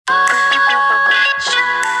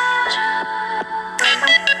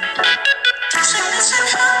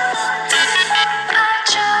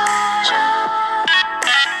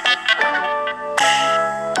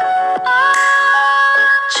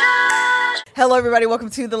Hello, everybody.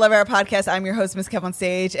 Welcome to the LoveHour podcast. I'm your host, Miss Kev on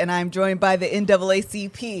stage, and I'm joined by the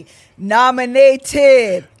NAACP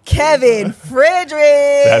nominated Kevin Fredericks.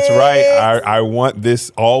 That's right. I want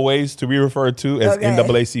this always to be referred to as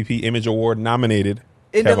NAACP Image Award nominated.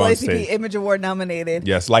 NAACP Image Award nominated.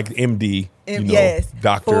 Yes, like MD. Yes,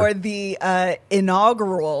 doctor. For the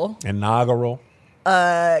inaugural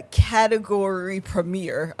category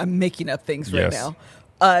premiere. I'm making up things right now.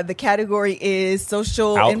 The category is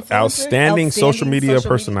social influencer. Outstanding social media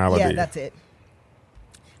personality. Yeah, that's it.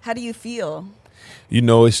 How do you feel? You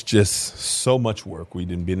know, it's just so much work we've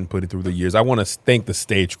been putting through the years. I want to thank the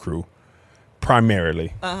stage crew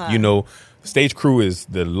primarily. You know, stage crew is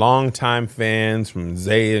the longtime fans from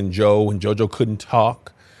Zay and Joe when JoJo couldn't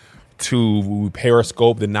talk, to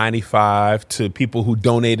Periscope, the 95, to people who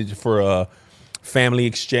donated for a family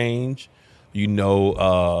exchange. You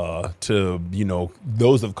know, to, you know,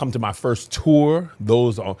 those that have come to my first tour,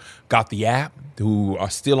 those got the app, who are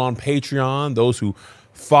still on Patreon, those who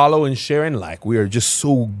follow and share and like. We are just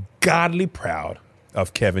so godly proud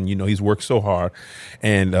of Kevin. You know, he's worked so hard,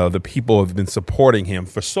 and the people have been supporting him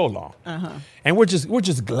for so long. And we're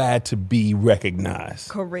just glad to be recognized.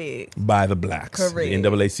 Correct. By the blacks. Correct. The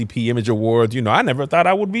NAACP Image Awards. You know, I never thought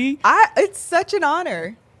I would be. It's such an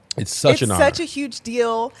honor. It's such an honor. It's such a huge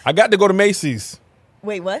deal. I got to go to Macy's.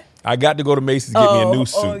 Wait, what? I got to go to Macy's to get me a new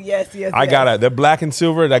suit. Oh, yes. I got the black and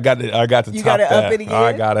silver. I got to you top gotta that. Up it again?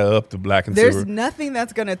 I got to up the black and There's silver. There's nothing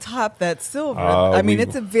that's going to top that silver. I mean,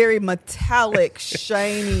 it's a very metallic,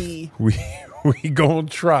 shiny. We going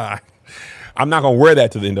to try. I'm not going to wear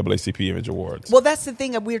that to the NAACP Image Awards. Well, that's the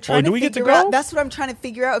thing. We're trying to figure go? out. That's what I'm trying to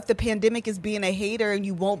figure out, if the pandemic is being a hater and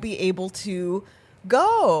you won't be able to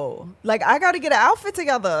go. Like, I got to get an outfit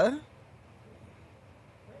together.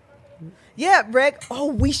 Yeah, Rick. Oh,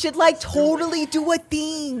 we should like totally do a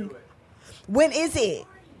thing. When is it?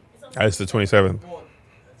 It's the 27th.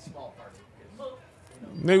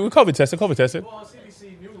 Maybe we COVID tested. Well,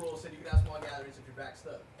 CDC new rule said you can have small gatherings if you're vaxxed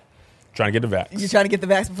up. Trying to get the vax. You trying to get the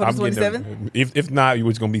vax before the 27th? If not, you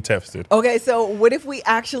was going to be tested. Okay, so what if we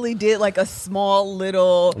actually did like a small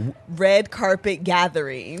little red carpet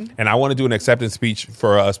gathering? And I want to do an acceptance speech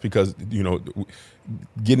for us because, you know,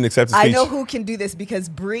 getting acceptance speech. I know who can do this because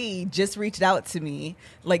Bree just reached out to me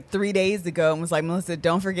like 3 days ago and was like, Melissa,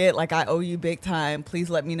 don't forget, like, I owe you big time. Please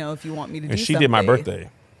let me know if you want me to do something. And she did my birthday.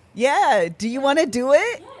 Yeah. Do you want to do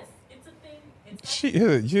it? Yes, it's a thing. She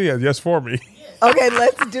yes for me. Yes. Okay,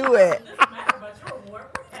 let's do it.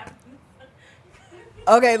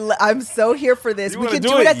 Okay, I'm so here for this. We can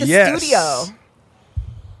do it at the studio.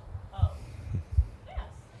 Oh. Yes.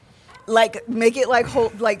 Like, make it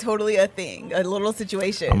like totally a thing, a little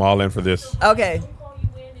situation. I'm all in for this. Okay.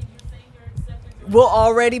 We'll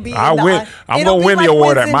already be. I'm gonna win the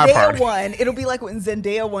award at my party. It'll be like when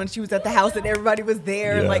Zendaya won. She was at the house and everybody was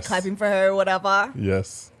there and like clapping for her or whatever.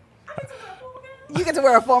 Yes. You get to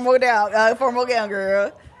wear a formal gown,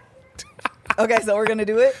 girl. Okay, so we're gonna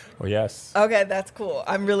do it. Oh yes. Okay, that's cool.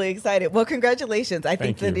 I'm really excited. Well, congratulations. I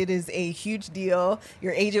think that you. it is a huge deal.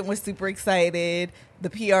 Your agent was super excited. The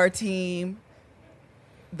PR team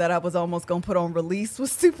that I was almost gonna put on release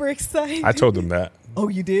was super excited. I told them that. Oh,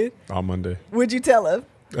 you did? On Monday. What'd you tell him?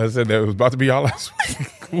 I said that it was about to be y'all last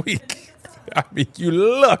week. I mean, you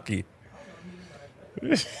lucky.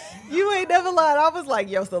 You ain't never lied. I was like,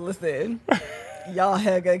 yo, so listen, y'all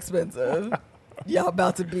hella expensive. Y'all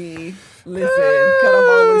about to be, cut off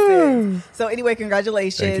all loose ends. So anyway,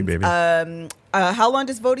 congratulations. Thank you, baby. How long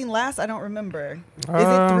does voting last? I don't remember. Is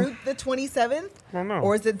it through the 27th? I don't know.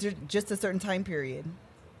 Or is it just a certain time period?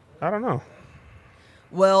 I don't know.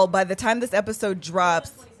 Well, by the time this episode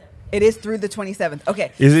drops, it is through the 27th.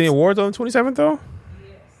 Okay. Is any awards on the 27th, though?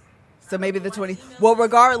 So maybe the 20. Well,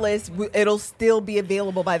 regardless, it'll still be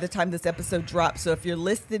available by the time this episode drops. So if you're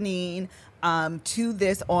listening to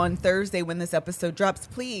this on Thursday when this episode drops,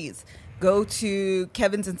 please go to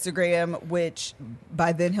Kevin's Instagram, which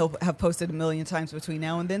by then he'll have posted a million times between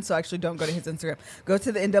now and then. So actually don't go to his Instagram. Go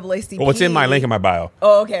to the NAACP. Well, it's in my link in my bio.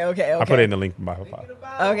 Oh, okay. I put it in the link in my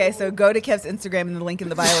bio. Okay, so go to Kev's Instagram and the link in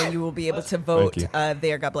the bio and you will be able to vote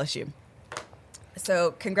there. God bless you.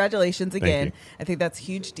 So congratulations again. I think that's a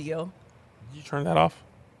huge deal. Did you turn that off?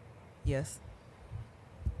 Yes.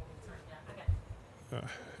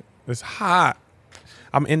 It's hot.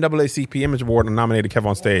 I'm NAACP Image Award and nominated Kev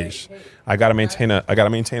on stage. I gotta maintain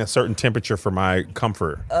a certain temperature for my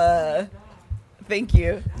comfort. Thank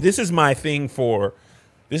you. This is my thing for.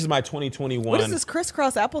 This is my 2021. What is this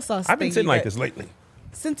crisscross applesauce? I've been sitting like this lately.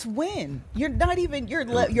 Since when? You're not even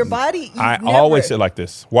your body. I always sit like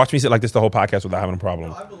this. Watch me sit like this the whole podcast without having a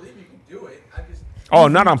problem. I believe you can do it. I just. Oh,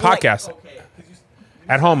 not on podcast. Okay.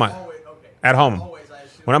 At home, At home. Always, I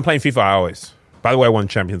assume. When I'm playing FIFA, I always. By the way, I won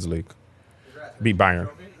Champions League. Beat Bayern.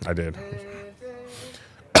 I did.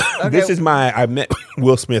 Okay. This is I met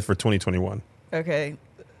Will Smith for 2021. Okay.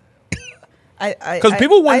 Because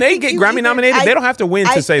people, when I they think get you Grammy nominated, they don't have to win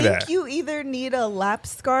to say that. I think you either need a lap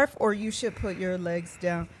scarf or you should put your legs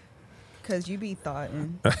down because you be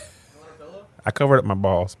thoughtin'. I covered up my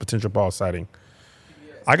balls, potential ball sighting.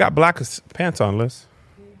 I got black pants on, Liz.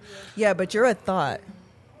 Yeah, but you're a thought.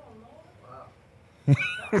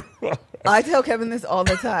 I tell Kevin this all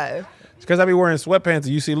the time. It's because I be wearing sweatpants and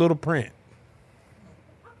you see little print.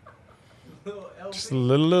 Just a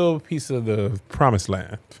little piece of the promised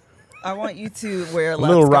land. I want you to wear a lap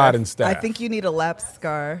little scarf. rod and staff. I think you need a lap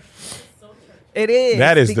scarf. It is.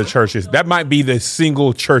 That is the churchiest. That might be the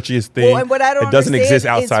single churchiest thing. Well, and what I don't it doesn't understand exist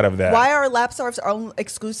outside is of that. Why are lap scarves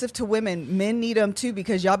exclusive to women? Men need them too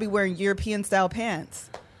because y'all be wearing European style pants.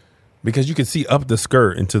 Because you can see up the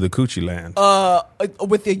skirt into the coochie land.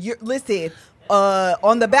 With the listen,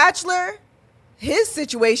 on The Bachelor, his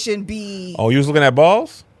situation be Oh, you was looking at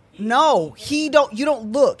balls? no. He don't. You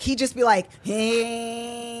don't look. He just be like,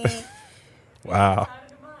 hey. Wow.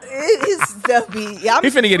 His stuff be. He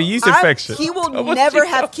finna get a yeast infection. He will Double never cheeked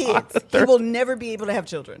have up kids. on a He will never be able to have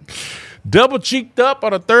children. Double cheeked up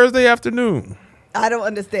on a Thursday afternoon. I don't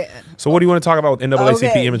understand. So what do you want to talk about with NAACP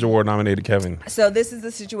Okay. Image Award nominated Kevin? So this is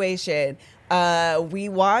the situation. We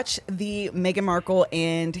watch the Meghan Markle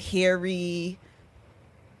and Harry.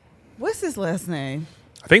 What's his last name?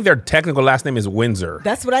 I think their technical last name is Windsor.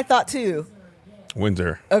 That's what I thought too.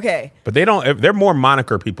 Windsor. Okay. But they don't. They're more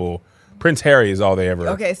moniker people. Prince Harry is all they ever.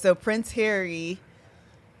 Okay. So Prince Harry.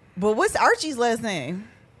 But what's Archie's last name?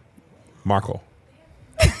 Markle.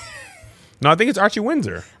 No, I think it's Archie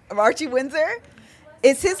Windsor. Archie Windsor.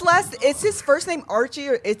 Is his first name Archie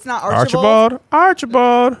or it's not Archibald?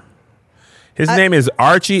 Archibald. His name is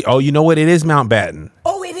Archie. Oh, you know what? It is Mountbatten.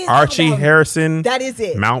 Oh, it is Archie Mountbatten. Harrison. That is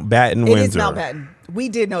it. Mountbatten It Windsor. is Mountbatten. We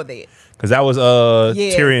did know that. Because that was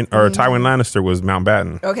Yeah. Tyrion or Tywin Lannister was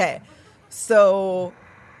Mountbatten. Okay. So,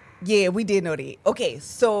 yeah, we did know that. Okay,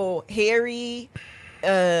 so Harry,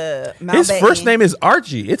 Mountbatten. His first name is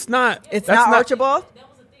Archie. It's not. It's that's not Archibald? That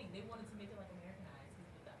was the thing. They wanted to make it like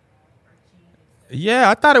Americanized. Yeah,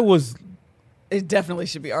 I thought it was. It definitely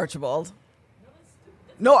should be Archibald.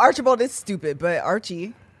 No, Archibald is stupid, but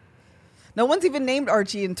Archie. No one's even named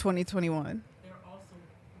Archie in 2021.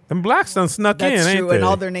 Them blacks done snuck That's in, ain't true, they? and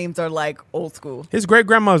all their names are like old school. His great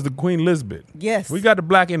grandma's the Queen Elizabeth. Yes. We got the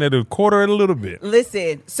black in at a quarter and a little bit.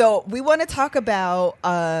 Listen, so we want to talk about.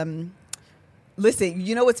 Listen,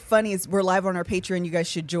 you know what's funny is we're live on our Patreon. You guys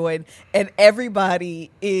should join, and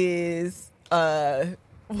everybody is.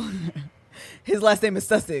 His last name is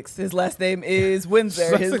Sussex. His last name is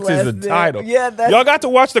Windsor. His Sussex last is the name, title. Yeah, that's, y'all got to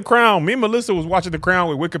watch The Crown. Me and Melissa was watching The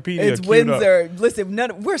Crown with Wikipedia. it's queued up. Windsor. Listen,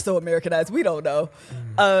 we're so Americanized. We don't know.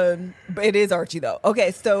 But it is Archie though.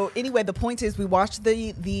 Okay, so anyway, the point is we watched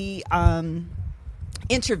the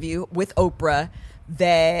interview with Oprah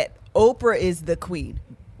that Oprah is the queen,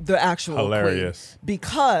 the actual Hilarious. queen,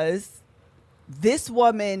 because this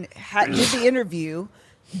woman did the interview.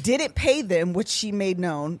 Didn't pay them, which she made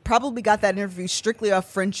known. Probably got that interview strictly off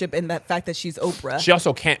friendship and that fact that she's Oprah. She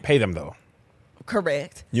also can't pay them though.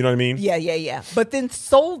 Correct. You know what I mean? Yeah. But then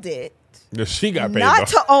sold it Yeah, she got paid not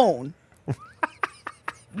though. to own.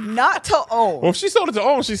 Not to own. Well, if she sold it to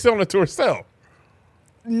own, she's selling it to herself.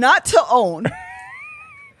 Not to own.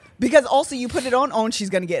 Because also you put it on own, she's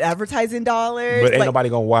going to get advertising dollars. But ain't Like, nobody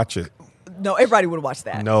gonna watch it. No, everybody would watch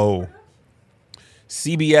that. No.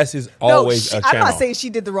 CBS is No, always a channel. I'm not saying she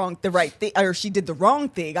did the right thing, or she did the wrong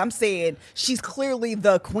thing. I'm saying she's clearly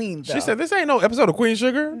the queen. Though. She said, "This ain't no episode of Queen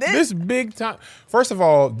Sugar. This big time." First of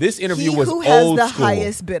all, this interview He was who has old the school.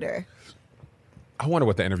 highest bidder. I wonder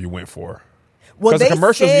what the interview went for. Well, Because the they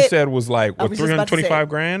commercials you said said was like I what was just about to say. 325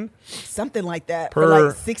 grand. something like that Per- for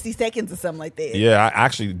like 60 seconds or something like that. Yeah, I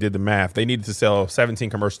actually did the math. They needed to sell 17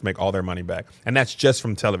 commercials to make all their money back, and that's just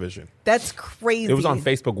from television. That's crazy. It was on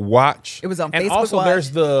Facebook Watch. It was on and Facebook also Watch.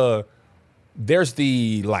 there's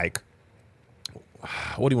the like,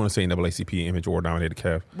 what do you want to say? NAACP Image Award nominated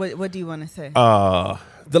Kev. What do you want to say?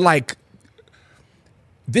 The like.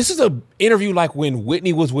 This is a interview like when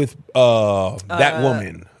Whitney was with that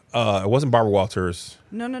woman. It wasn't Barbara Walters.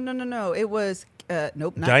 No. It was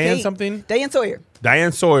nope. Not Diane Kate. something? Diane Sawyer.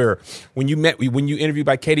 Diane Sawyer. When you interviewed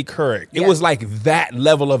by Katie Couric, it Yeah. was like that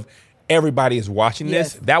level of everybody is watching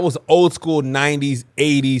Yes. this. That was old school 90s,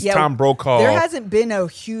 80s. Yeah, Tom Brokaw. There hasn't been a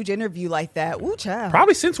huge interview like that. Ooh, child.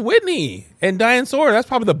 Probably since Whitney and Diane Sawyer. That's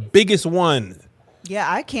probably the biggest one. Yeah,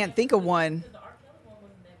 I can't think of one.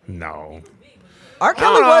 No. R.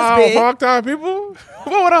 Kelly was big. Hog tie people.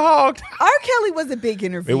 What would a hog tie? R. Kelly was a big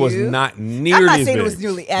interview. It was not nearly I'm not as saying big. it was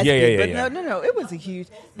nearly as Yeah, big, yeah, but yeah. no. It was a huge.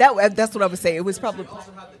 That's what I would say. It was probably.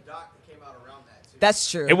 Also had the doc that came out around that too. That's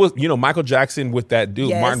true. It was, Michael Jackson with that dude,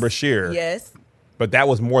 Yes. Martin Bashir. Yes. But that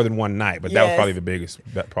was more than one night. But that was Yes. probably the biggest.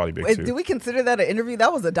 That probably big Do too. we consider that an interview?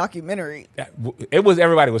 That was a documentary. It was,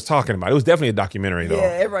 everybody was talking about it. It was definitely a documentary though. Yeah,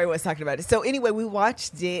 everybody was talking about it. So anyway, we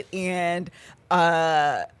watched it, and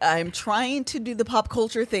I'm trying to do the pop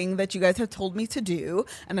culture thing that you guys have told me to do,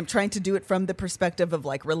 and I'm trying to do it from the perspective of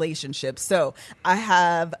like relationships. So I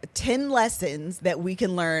have 10 lessons that we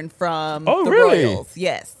can learn from Oh, the really? royals.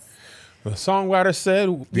 Yes. The songwriter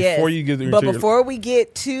said Yes. before you get into But your- before we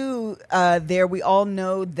get to there, we all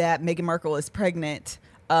know that Meghan Markle is pregnant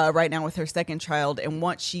right now with her second child. And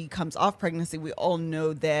once she comes off pregnancy, we all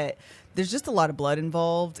know that there's just a lot of blood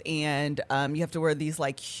involved. And you have to wear these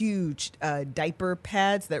like huge diaper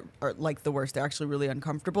pads that are like the worst. They're actually really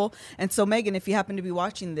uncomfortable. And so, Meghan, if you happen to be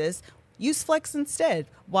watching this, use Flex instead.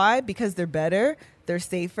 Why? Because they're better. They're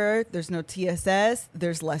safer. There's no TSS.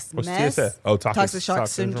 There's less What's mess. TSS? Oh, toxic shock shock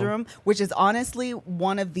syndrome, syndrome. which is honestly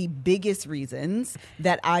one of the biggest reasons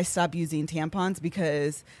that I stopped using tampons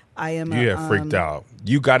because I am. You get freaked out.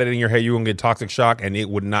 You got it in your head. You were going to get toxic shock, and it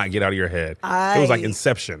would not get out of your head. It was like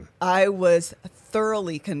Inception. I was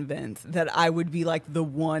thoroughly convinced that I would be like the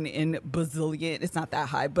one in bazillion. It's not that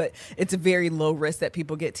high, but it's a very low risk that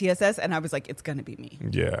people get TSS. And I was like, it's going to be me.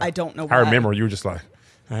 Yeah. I don't know why. I remember you were just like,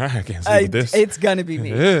 I can't sleep with this. It's gonna be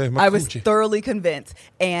me. Yeah, my I was coochie. thoroughly convinced,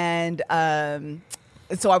 and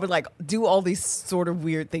so I would like do all these sort of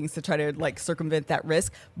weird things to try to like circumvent that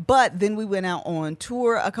risk. But then we went out on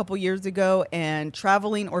tour a couple years ago, and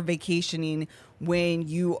traveling or vacationing when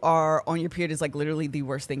you are on your period is like literally the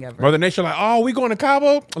worst thing ever. Mother Nature like, oh, we going to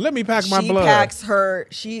Cabo? Let me pack my blood.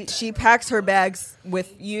 She packs her bags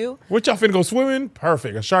with you. What, y'all finna go swimming?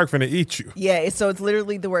 Perfect. A shark finna eat you. Yeah, so it's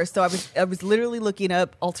literally the worst. So I was literally looking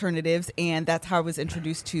up alternatives, and that's how I was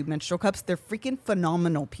introduced to menstrual cups. They're freaking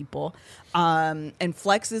phenomenal, people. And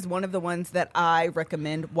Flex is one of the ones that I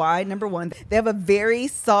recommend. Why? Number one, they have a very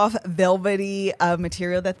soft, velvety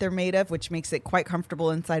material that they're made of, which makes it quite comfortable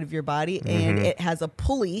inside of your body, and it has a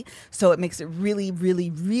pulley, so it makes it really, really,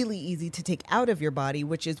 really easy to take out of your body,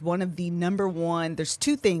 which is one of the number one. There's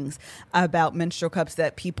two things about menstrual cups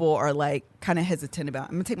that people are like kind of hesitant about.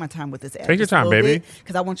 I'm gonna take my time with this ad. Take your time, baby.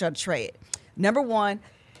 Because I want y'all to try it. Number one,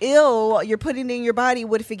 you're putting it in your body.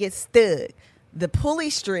 What if it gets stuck? The pulley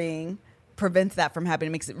string prevents that from happening.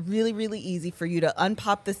 It makes it really, really easy for you to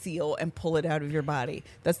unpop the seal and pull it out of your body.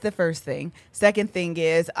 That's the first thing. Second thing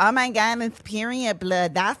is, oh my God, it's period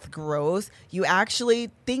blood. That's gross. You actually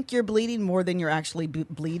think you're bleeding more than you're actually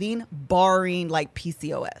bleeding, barring like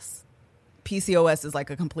PCOS. PCOS is like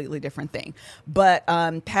a completely different thing. But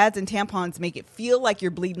pads and tampons make it feel like you're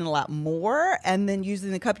bleeding a lot more. And then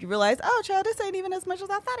using the cup, you realize, oh, child, this ain't even as much as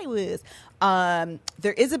I thought it was.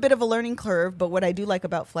 There is a bit of a learning curve. But what I do like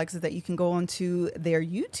about Flex is that you can go onto their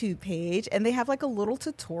YouTube page and they have like a little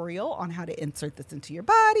tutorial on how to insert this into your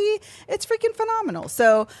body. It's freaking phenomenal.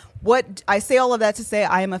 So what I say all of that to say,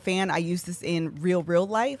 I am a fan. I use this in real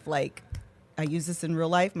life. Like, I use this in real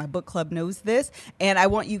life. My book club knows this. And I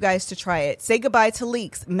want you guys to try it. Say goodbye to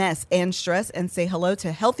leaks, mess, and stress, and say hello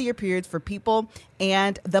to healthier periods for people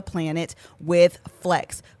and the planet with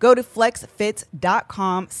Flex. Go to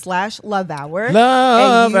flexfits.com/lovehour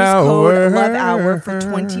and use code LOVEHOUR for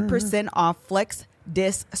 20% off Flex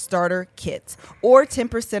Disc Starter Kits or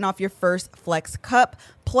 10% off your first Flex Cup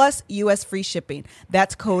plus US free shipping.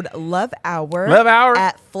 That's code LOVEHOUR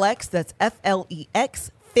at Flex. That's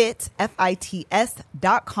FLEX.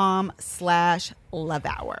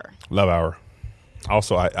 fits.com/lovehour. Love hour.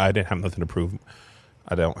 Also, I didn't have nothing to prove.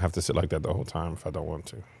 I don't have to sit like that the whole time if I don't want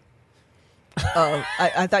to. Oh,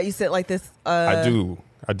 I thought you sit like this. I do.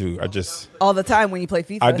 I just. All the time when you play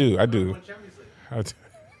FIFA. I do.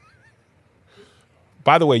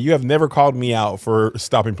 By the way, you have never called me out for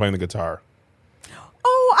stopping playing the guitar.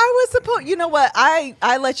 Oh, I was supposed. You know what?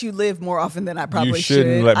 I let you live more often than I probably You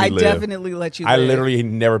shouldn't let me I live. definitely let you live. I literally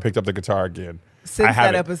never picked up the guitar again Since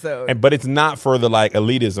that episode. But it's not for the like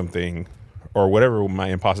elitism thing or whatever my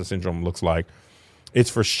imposter syndrome looks like. It's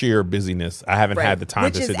for sheer busyness. I haven't had the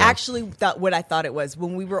time to sit down. Which is actually what I thought it was.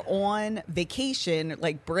 When we were on vacation,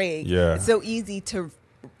 like break, Yeah. it's so easy to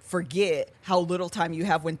forget how little time you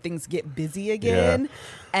have when things get busy again. Yeah.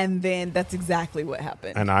 And then that's exactly what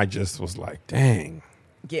happened. And I just was like, dang.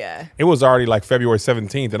 Yeah. It was already like February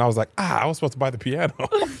 17th, and I was like, I was supposed to buy the piano.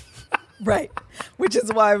 Right. Which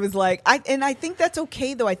is why I was like, I think that's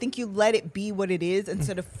okay, though. I think you let it be what it is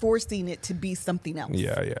instead of forcing it to be something else.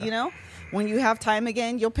 Yeah, yeah. You know, when you have time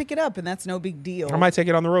again, you'll pick it up, and that's no big deal. I might take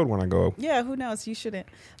it on the road when I go. Yeah, who knows? You shouldn't.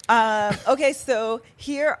 Okay, so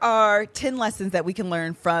here are 10 lessons that we can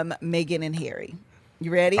learn from Meghan and Harry.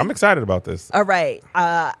 You ready? I'm excited about this. All right.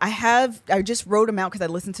 I just wrote them out because I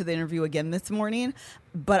listened to the interview again this morning,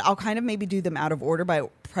 but I'll kind of maybe do them out of order by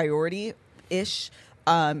priority-ish.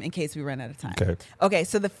 In case we run out of time. Okay.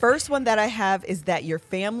 So the first one that I have is that your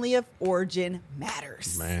family of origin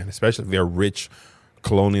matters. Man, especially if they're rich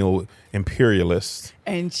colonial imperialists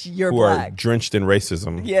and you're who black. are drenched in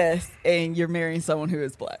racism. Yes, and you're marrying someone who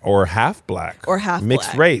is black. Or half black. Or half mixed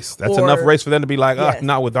black. race. That's Or- enough race for them to be like, Yes.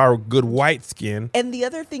 not with our good white skin. And the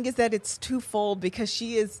other thing is that it's twofold because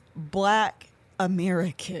she is black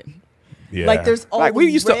American. Yeah. Like there's like we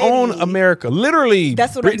used to own already- America. Literally.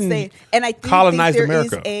 That's what Britain I'm saying. And I think colonized there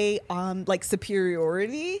America. is a like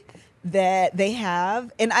superiority that they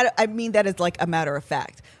have. And I mean that is like a matter of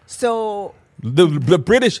fact. So The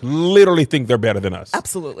British literally think they're better than us.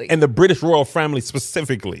 absolutely. And the British royal family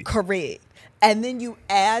specifically. Correct. And then you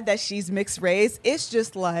add that she's mixed race. It's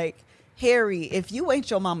just like, Harry, if you ain't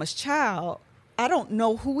your mama's child, I don't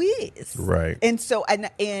know who is. Right. And so,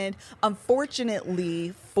 and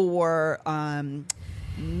unfortunately for Meghan,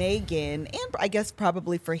 and I guess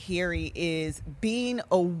probably for Harry, is being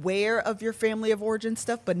aware of your family of origin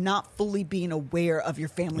stuff, but not fully being aware of your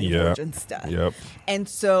family of origin stuff. Yep. And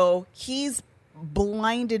so he's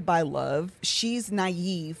blinded by love. She's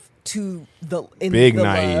naive to the Big the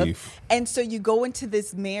naive. love. And so you go into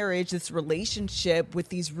this marriage, this relationship with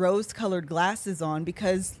these rose-colored glasses on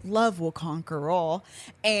because love will conquer all.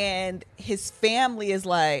 And his family is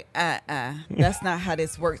like, that's not how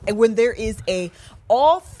this works. And when there is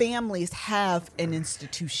all families have an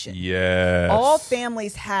institution. Yes. All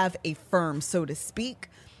families have a firm, so to speak.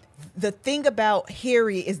 The thing about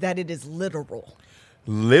Harry is that it is literal.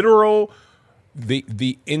 Literal,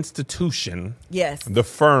 the institution, Yes. the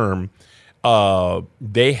firm,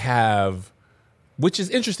 they have, which is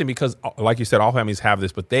interesting because, like you said, all families have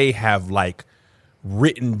this, but they have like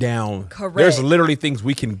written down. Correct. There's literally things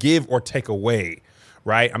we can give or take away,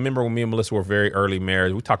 right? I remember when me and Melissa were very early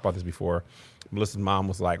married. We talked about this before. Melissa's mom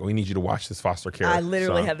was like, "We need you to watch this foster care." I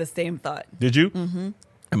literally son." had the same thought. Did you? Mm-hmm.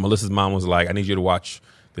 And Melissa's mom was like, "I need you to watch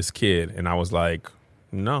this kid," and I was like,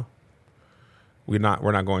 "No, we're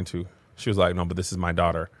not going to." She was like, "No, but this is my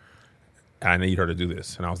daughter. I need her to do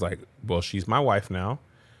this." And I was like, "Well, she's my wife now,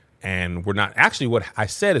 and we're not." Actually, what I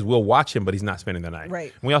said is, we'll watch him, but he's not spending the night.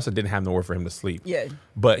 Right. And we also didn't have nowhere for him to sleep. Yeah.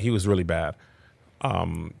 But he was really bad.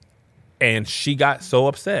 And she got so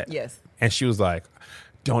upset. Yes. And she was like,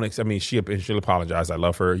 she'll apologize. I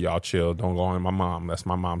love her. Y'all chill. Don't go on my mom. That's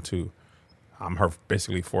my mom too. I'm her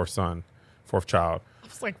basically fourth child.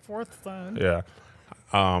 It's like fourth son. Yeah.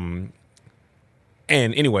 And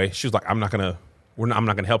anyway, she was like, I'm not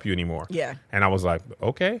gonna help you anymore. Yeah. And I was like,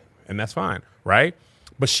 okay, and that's fine, right?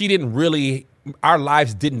 But she didn't really. Our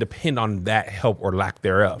lives didn't depend on that help or lack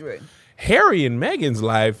thereof. Right. Harry and Meghan's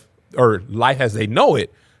life, or life as they know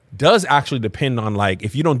it, does actually depend on, like,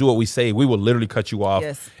 if you don't do what we say, we will literally cut you off.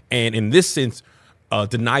 Yes. And in this sense,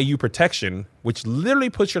 deny you protection, which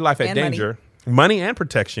literally puts your life at And danger, money and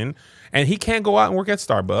protection. And he can't go out and work at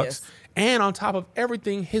Starbucks. Yes. And on top of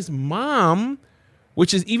everything, his mom,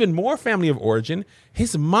 which is even more family of origin,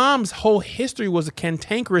 his mom's whole history was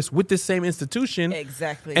cantankerous with this same institution.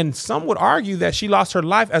 Exactly. And some would argue that she lost her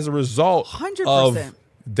life as a result 100%. of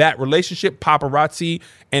that relationship, paparazzi,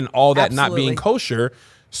 and all that not Absolutely. being kosher.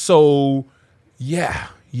 So, yeah,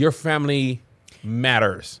 your family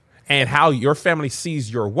matters. And how your family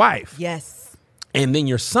sees your wife. Yes. And then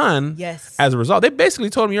your son, Yes. as a result, they basically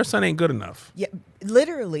told him your son ain't good enough. Yeah,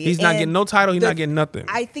 literally. He's not And getting no title. He's not getting nothing.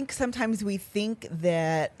 I think sometimes we think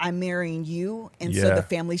that I'm marrying you, and so Yeah. the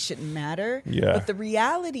family shouldn't matter. Yeah. But the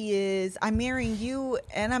reality is, I'm marrying you,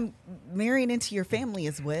 and I'm marrying into your family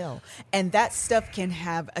as well. And that stuff can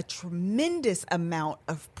have a tremendous amount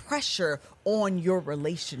of pressure on your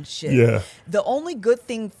relationship. Yeah. The only good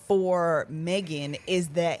thing for Meghan is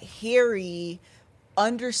that Harry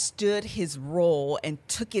understood his role and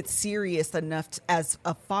took it serious enough as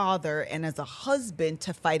a father and as a husband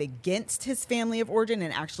to fight against his family of origin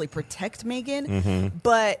and actually protect Meghan. Mm-hmm.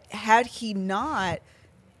 But had he not,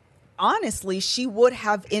 honestly, she would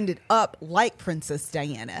have ended up like Princess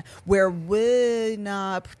Diana, where when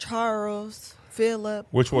Charles, Philip.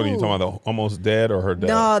 Which one are you talking about? The almost dead or her dad?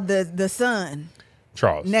 No, the son.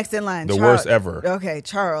 Charles. Next in line. The worst ever. Okay,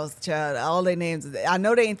 Charles, child. All their names. I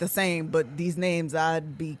know they ain't the same, but these names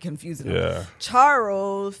I'd be confusing. them. Yeah.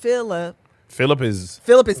 Charles, Philip, Philip is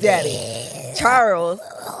daddy. Charles,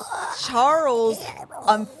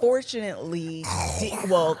 unfortunately,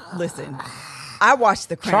 listen. I watched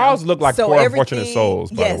The Crown. Charles looked like Poor Unfortunate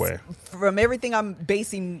Souls, by the way. From everything I'm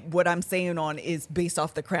basing what I'm saying on is based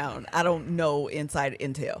off The Crown. I don't know inside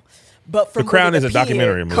intel. But from The Crown is a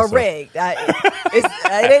documentary, Melissa. Correct.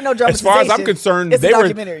 It ain't no dramatization. As far as I'm concerned, it's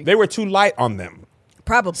they were too light on them.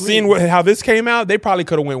 Probably. Seeing how this came out, they probably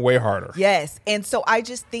could have went way harder. Yes. And so I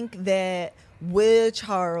just think that with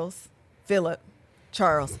Charles didn't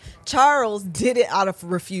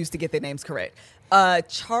refuse to get their names correct.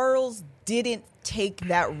 Charles didn't take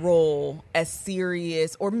that role as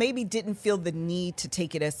serious, or maybe didn't feel the need to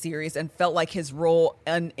take it as serious, and felt like his role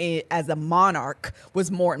as a monarch was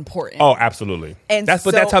more important. Oh, absolutely. And but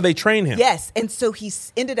that's how they train him. Yes, and so he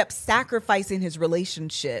ended up sacrificing his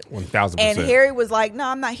relationship. 1000%. And Harry was like, "No,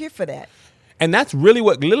 I'm not here for that." And that's really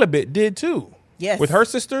what Lilibet did too. Yes, with her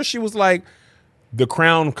sister, she was like, "The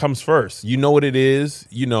crown comes first. You know what it is.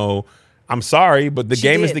 You know." I'm sorry, but the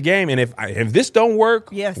game is the game, and if this don't work,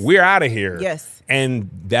 we're out of here. Yes, and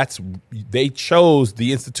they chose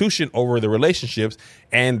the institution over the relationships,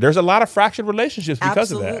 and there's a lot of fractured relationships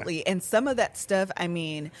because of that. Absolutely, and some of that stuff. I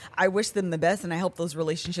mean, I wish them the best, and I hope those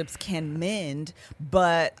relationships can mend.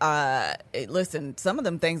 But listen, some of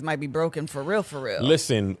them things might be broken for real.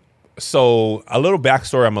 Listen, so a little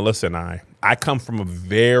backstory on Melissa and I. I come from a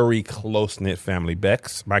very close knit family.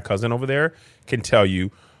 Bex, my cousin over there, can tell you.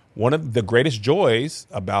 One of the greatest joys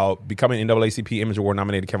about becoming NAACP Image Award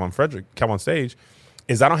nominated Kev on Stage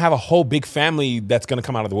is I don't have a whole big family that's going to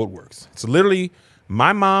come out of the woodworks. It's literally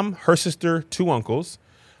my mom, her sister, 2 uncles,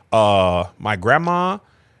 my grandma,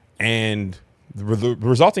 and the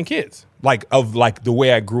resulting kids, like the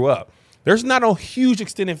way I grew up. There's not a huge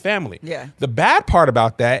extended family. Yeah. The bad part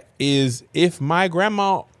about that is if my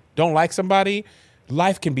grandma don't like somebody,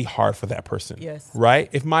 life can be hard for that person. Yes. Right?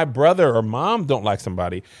 If my brother or mom don't like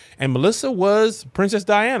somebody, and Melissa was Princess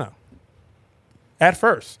Diana at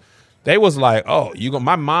first. They was like,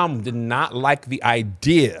 my mom did not like the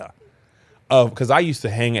idea of, because I used to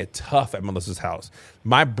hang at Tough at Melissa's house.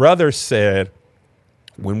 My brother said,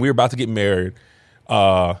 when we were about to get married,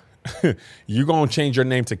 you're going to change your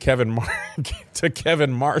name to Kevin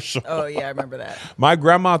Marshall. Oh, yeah, I remember that. My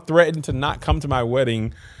grandma threatened to not come to my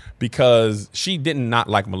wedding because she did not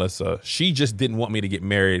like Melissa. She just didn't want me to get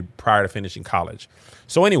married prior to finishing college.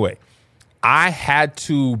 So anyway, I had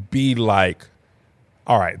to be like,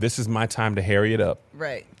 all right, this is my time to harry it up.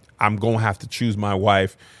 Right. I'm going to have to choose my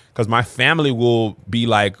wife because my family will be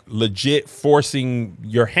like legit forcing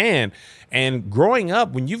your hand. And growing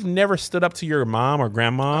up, when you've never stood up to your mom or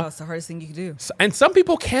grandma. Oh, it's the hardest thing you can do. And some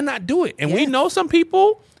people cannot do it. And we know some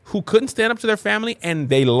people who couldn't stand up to their family and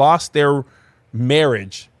they lost their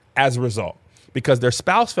marriage as a result, because their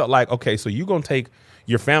spouse felt like, okay, so you're going to take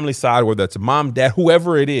your family side, whether it's mom, dad,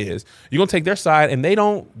 whoever it is, you're going to take their side, and they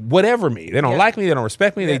don't whatever me. They don't like me. They don't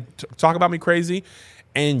respect me. They talk about me crazy,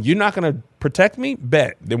 and you're not going to protect me?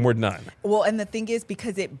 Bet. Then we're done. Well, and the thing is,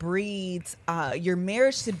 because it breeds your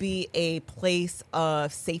marriage to be a place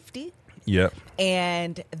of safety. Yep.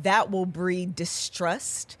 And that will breed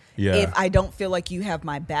distrust. Yeah. If I don't feel like you have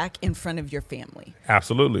my back in front of your family.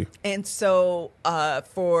 Absolutely. And so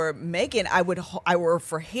for Meghan, or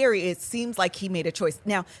for Harry, it seems like he made a choice.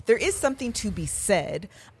 Now, there is something to be said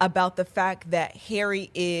about the fact that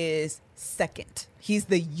Harry is second. He's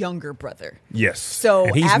the younger brother. Yes. So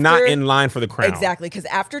and he's not in line for the crown. Exactly, because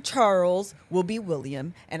after Charles will be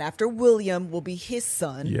William, and after William will be his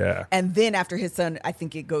son. Yeah. And then after his son, I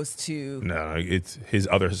think it goes to... No, it's his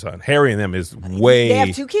other son. Harry and them is way... They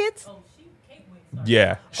have 2 kids?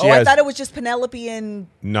 Yeah. I thought it was just Penelope and...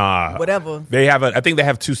 Nah. Whatever. I think they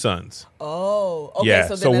have 2 sons. Oh, okay. Yeah.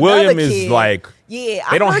 So, So then William another is kid, like... Yeah, they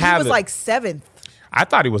I don't heard have he was it. like 7th. I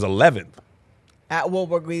thought he was 11th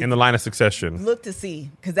We in the line of succession. look to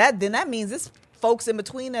see, because that means there's folks in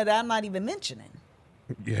between that I'm not even mentioning.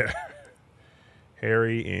 Yeah.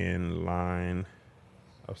 Harry in line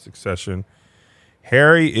of succession.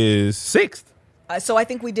 Harry is 6th. So I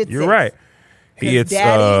think we did. You're 6. right. It's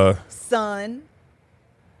daddy, son.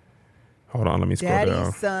 Hold on, let me scroll Daddy,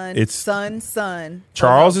 down. son. It's son.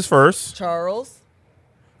 Charles is first. Charles.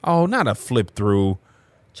 Oh, not a flip through.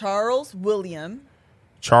 Charles William.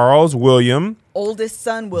 Charles William. Oldest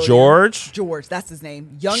son William. George. That's his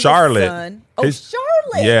name. Youngest Charlotte. son.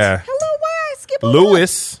 Charlotte. Yeah. Hello, why I skip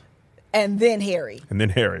Louis. And then Harry.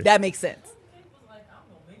 That makes sense.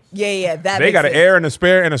 Yeah. They got an heir and a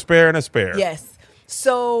spare and a spare and a spare. Yes.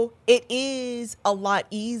 So it is a lot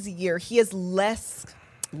easier. He has less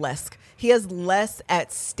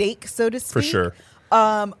at stake, so to speak. For sure.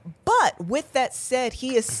 But with that said,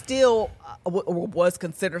 he is still was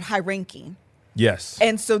considered high ranking. Yes.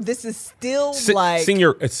 And so this is still like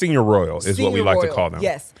senior royal is what we like to call them.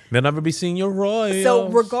 Yes. They'll never be senior royal. So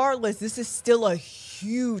regardless, this is still a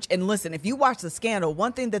huge, and listen, if you watch the scandal,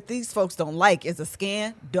 one thing that these folks don't like is a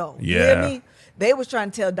scandal. You hear me? They was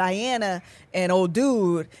trying to tell Diana and old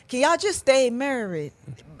dude, can y'all just stay married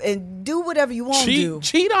and do whatever you want to do?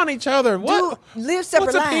 Cheat on each other. What? Live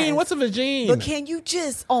separate lives. What's a vagine? But can you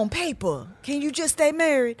just, on paper, can you just stay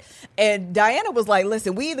married? And Diana was like,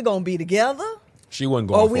 listen, we either going to be together she wasn't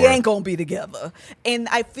going or for we it. ain't going to be together. And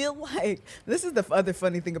I feel like this is the other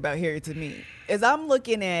funny thing about Harry to me is I'm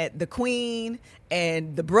looking at the queen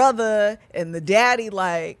and the brother and the daddy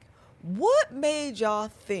like, what made y'all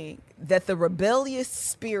think that the rebellious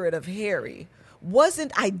spirit of Harry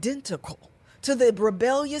wasn't identical to the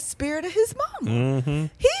rebellious spirit of his mama? Mm-hmm.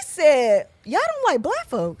 He said, y'all don't like black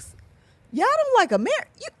folks. Y'all don't like America.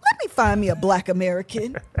 Let me find me a black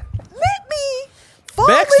American. Let me fall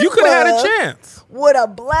Bex, in you could have had a love chance with a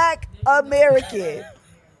black American.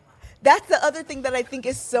 That's the other thing that I think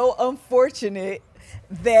is so unfortunate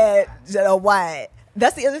that why.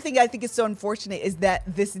 That's the other thing I think is so unfortunate is that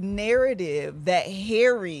this narrative that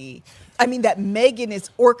that Meghan is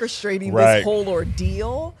orchestrating this whole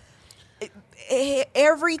ordeal.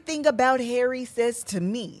 Everything about Harry says to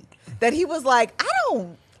me that he was like,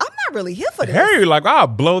 I'm not really here for this. Harry like, I'll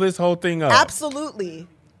blow this whole thing up. Absolutely.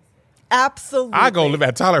 I go live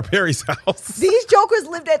at Tyler Perry's house. These jokers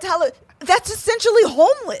lived at Tyler. That's essentially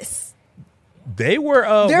homeless. They were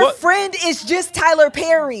their friend is just Tyler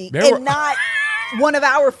Perry not one of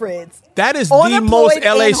our friends. That is the most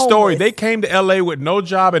LA story. They came to LA with no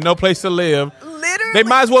job and no place to live. Literally. They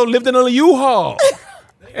might as well have lived in a U-Haul.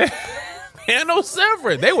 And no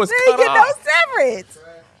severance. They was cut get off. No severance.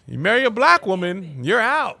 You marry a black woman, you're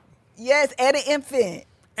out. Yes, and an infant.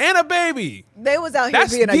 And a baby. They was out here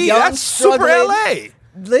being a young, that's struggling. super LA.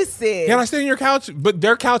 Listen. Can I stay in your couch? But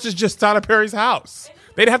their couch is just Tyler Perry's house.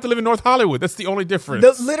 They didn't have to live in North Hollywood. That's the only difference.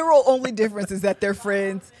 The literal only difference is that their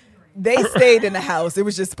friends, they stayed in the house. It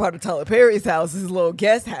was just part of Tyler Perry's house, his little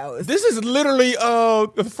guest house. This is literally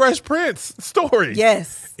the Fresh Prince story.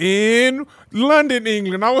 Yes. In London,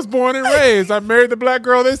 England. I was born and raised. I married the black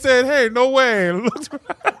girl. They said, hey, no way.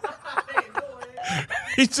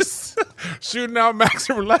 He's just shooting out max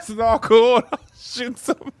and lessons all cool. Shooting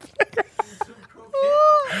some.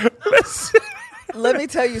 Listen. Let me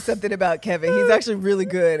tell you something about Kevin. He's actually really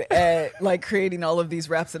good at like creating all of these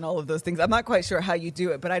raps and all of those things. I'm not quite sure how you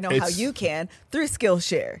do it, but I know how you can through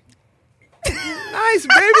Skillshare. Nice,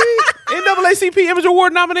 baby. NAACP Image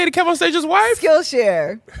Award nominated Kevin on Stage's wife.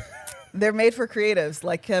 Skillshare. They're made for creatives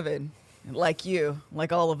like Kevin, like you,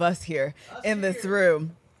 like all of us here in this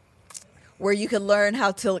room, where you can learn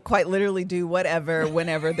how to quite literally do whatever,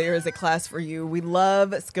 whenever there is a class for you. We love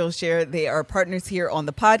Skillshare. They are partners here on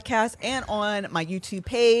the podcast and on my YouTube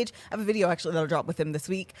page. I have a video actually that'll drop with them this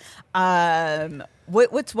week.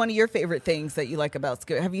 What's one of your favorite things that you like about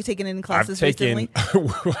Skillshare? Have you taken any classes recently?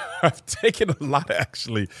 I've taken a lot,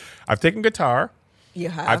 actually. I've taken guitar. You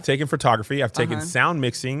have? I've taken photography. I've taken sound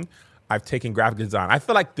mixing. I've taken graphic design. I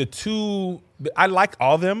feel like I like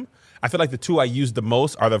all of them. I feel like the two I use the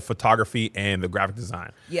most are the photography and the graphic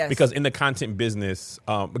design. Yes. Because in the content business,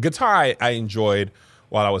 guitar I enjoyed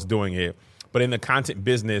while I was doing it. But in the content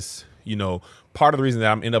business, part of the reason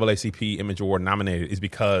that I'm NAACP Image Award nominated is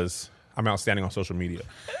because I'm outstanding on social media.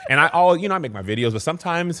 And I make my videos, but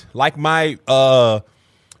sometimes, like my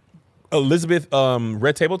Elizabeth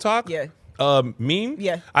Red Table Talk meme,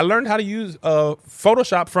 I learned how to use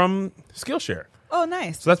Photoshop from Skillshare. Oh,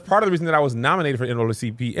 nice. So that's part of the reason that I was nominated for the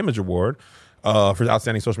NAACP Image Award for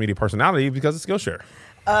Outstanding Social Media Personality because of Skillshare.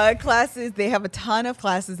 Classes, they have a ton of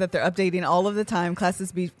classes that they're updating all of the time.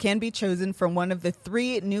 Classes can be chosen from one of the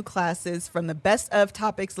 3 new classes from the best of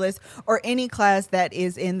topics list or any class that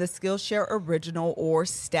is in the Skillshare original or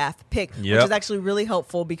staff pick, which is actually really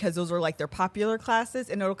helpful because those are like their popular classes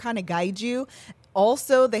and it'll kind of guide you.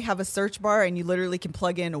 Also, they have a search bar and you literally can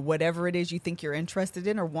plug in whatever it is you think you're interested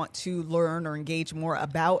in or want to learn or engage more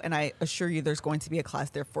about. And I assure you there's going to be a class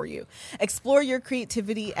there for you. Explore your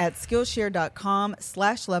creativity at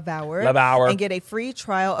Skillshare.com/LoveHour and get a free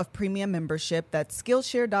trial of premium membership. That's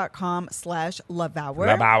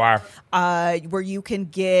Skillshare.com/LoveHour. Where you can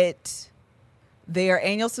get their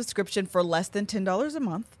annual subscription for less than $10 a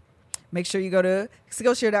month. Make sure you go to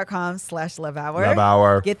Skillshare.com/LoveHour.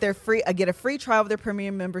 LoveHour. Get a free trial of their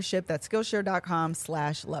premium membership. That's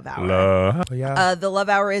Skillshare.com/LoveHour. Yeah. The Love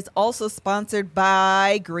Hour is also sponsored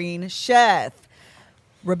by Green Chef.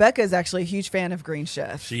 Rebecca is actually a huge fan of Green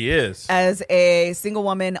Chef. She is. As a single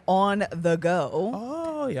woman on the go.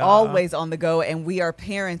 Oh, yeah. Always on the go. And we are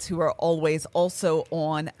parents who are always also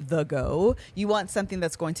on the go. You want something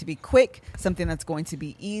that's going to be quick, something that's going to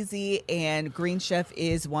be easy. And Green Chef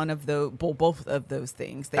is one of both of those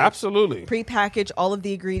things. They Absolutely. Pre-package all of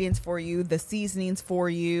the ingredients for you, the seasonings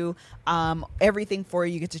for you, everything for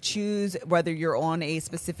you. You get to choose whether you're on a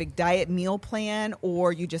specific diet meal plan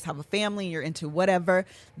or you just have a family, you're into whatever.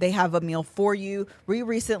 They have a meal for you. We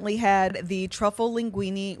recently had the truffle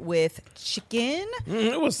linguine with chicken.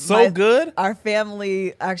 It was so good. Our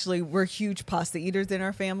family, actually, we're huge pasta eaters in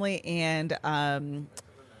our family. And some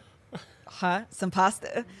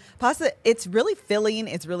pasta. It's really filling.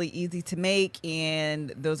 It's really easy to make. And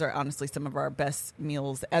those are honestly some of our best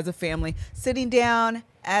meals as a family. Sitting down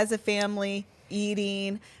as a family,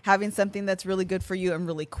 eating, having something that's really good for you and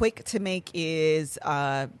really quick to make is...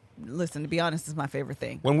 listen, to be honest, is my favorite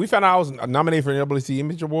thing. When we found out I was nominated for the NAACP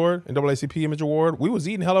Image Award, we was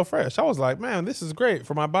eating HelloFresh. I was like, man, this is great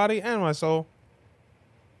for my body and my soul.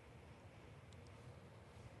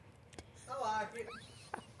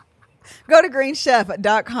 Go to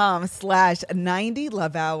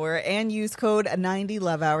greenchef.com/90lovehour and use code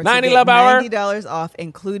 90lovehour to 90 get Love Hour. $90 off,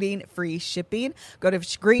 including free shipping. Go to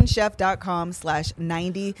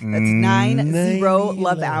greenchef.com/90. That's 90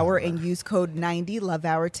 Love Hour and use code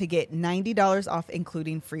 90lovehour to get $90 off,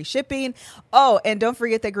 including free shipping. Oh, and don't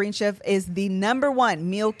forget that Green Chef is the #1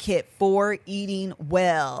 meal kit for eating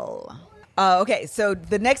well. Okay, so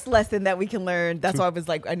the next lesson that we can learn, that's why I was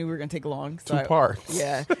like, I knew we were going to take long. So Two parts.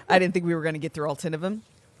 Yeah, I didn't think we were going to get through all 10 of them.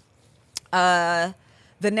 The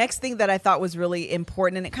next thing that I thought was really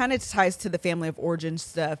important, and it kind of ties to the family of origin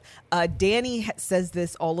stuff, Danny says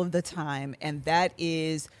this all of the time, and that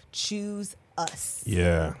is choose us.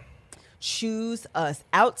 Yeah. Choose us.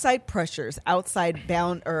 Outside pressures, outside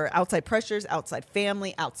pressures, outside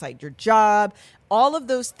family, outside your job. All of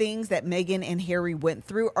those things that Meghan and Harry went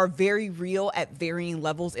through are very real at varying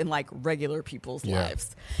levels in like regular people's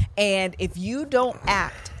lives. And if you don't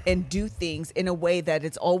act and do things in a way that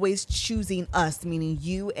it's always choosing us, meaning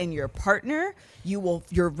you and your partner,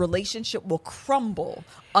 your relationship will crumble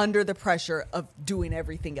under the pressure of doing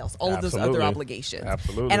everything else, all of those other obligations.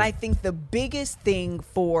 Absolutely. And I think the biggest thing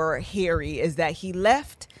for Harry is that he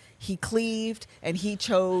left, he cleaved, and he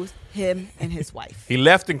chose him and his wife. He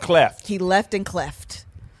left and cleft. He left and cleft.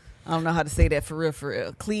 I don't know how to say that for real.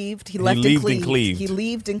 Cleaved. He left and cleaved. He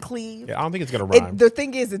leaved and cleaved. Yeah, I don't think it's going to rhyme. The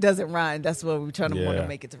thing is, it doesn't rhyme. That's what we're trying to want to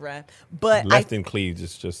make it to rhyme. But left and cleaved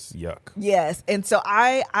is just yuck. Yes. And so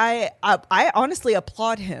I honestly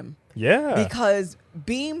applaud him. Yeah. Because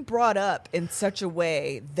being brought up in such a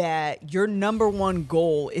way that your #1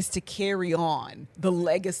 goal is to carry on the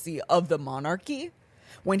legacy of the monarchy.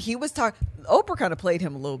 When he was talking, Oprah kind of played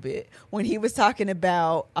him a little bit when he was talking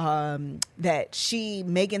about that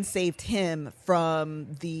Meghan saved him from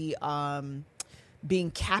the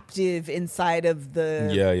being captive inside of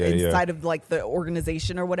of like the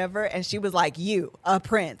organization or whatever. And she was like, you, a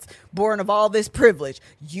prince, born of all this privilege,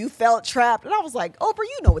 you felt trapped. And I was like, Oprah,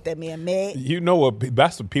 you know what that man meant.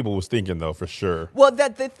 That's what people was thinking though, for sure. Well,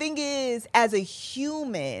 that the thing is, as a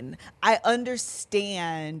human, I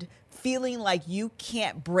understand feeling like you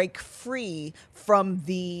can't break free from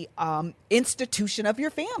the institution of your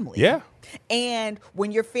family. Yeah. And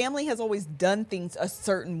when your family has always done things a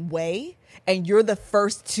certain way and you're the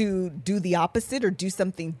first to do the opposite or do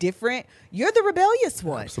something different, you're the rebellious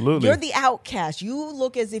one. Absolutely. You're the outcast. You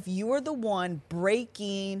look as if you're the one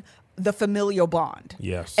breaking the familial bond.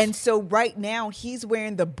 Yes. And so right now he's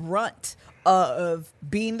wearing the brunt of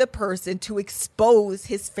being the person to expose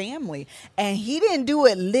his family. And he didn't do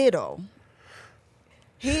it little.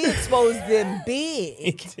 He exposed them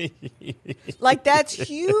big. Like, that's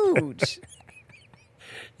huge.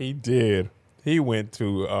 He did. He went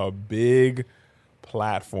to a big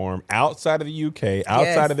platform outside of the UK,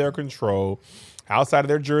 outside of their control, outside of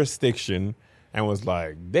their jurisdiction, and was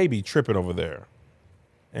like, they be tripping over there.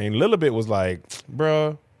 And Lilibet was like,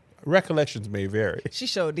 bruh, recollections may vary. She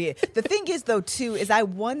sure did. The thing is, though, too, is I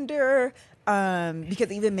wonder,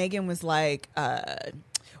 because even Meghan was like,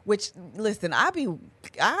 which, listen, I be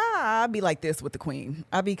like this with the Queen.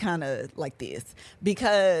 I be kind of like this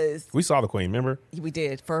because we saw the Queen, remember? We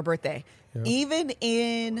did for her birthday. Yeah. Even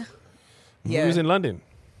in, we was in London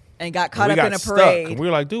and got caught up in a parade. Stuck. We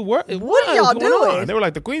were like, dude, what are y'all doing? On? They were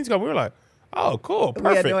like, the Queen's coming. We were like, oh, cool,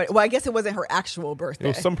 perfect. Well, I guess it wasn't her actual birthday. It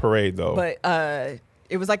was some parade though, but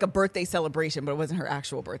it was like a birthday celebration, but it wasn't her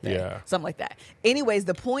actual birthday. Yeah, something like that. Anyways,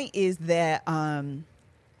 the point is that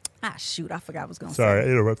shoot, I forgot what I was going to say. Sorry, I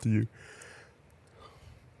interrupted you.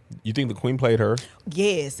 You think the queen played her?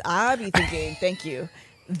 Yes, I be thinking, thank you,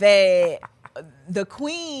 that the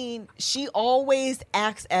queen, she always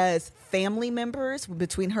acts as family members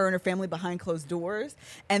between her and her family behind closed doors.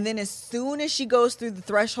 And then as soon as she goes through the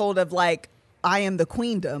threshold of like, I am the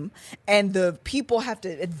queendom, and the people have to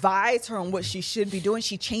advise her on what she should be doing,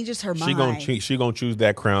 she changes her mind. She gonna choose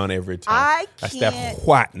that crown every time. That's that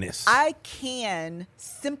whatness. I can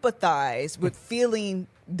sympathize with feeling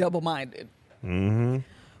double-minded. Mm-hmm.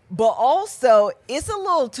 But also, it's a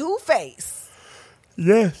little two-faced.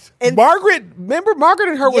 Yes. And Margaret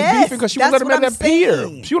and her was beefing because she wouldn't let him marry that Peter.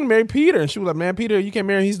 saying. She wouldn't marry Peter. And she was like, man, Peter, you can't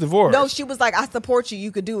marry him. He's divorced. No, she was like, I support you.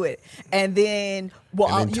 You could do it. And then,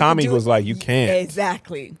 Tommy was like, you can't.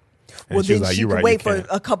 Exactly. And Well, she was then like, she "You're could right, wait you for can't."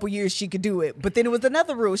 a couple years. She could do it. But then it was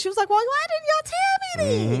another rule. She was like, well, why didn't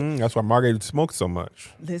y'all tell me that? That's why Margaret smoked so much.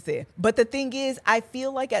 Listen. But the thing is, I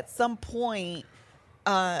feel like at some point,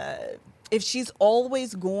 if she's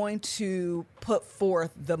always going to put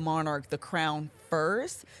forth the monarch, the crown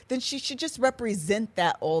first, then she should just represent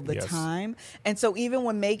that all the Yes. time. And so even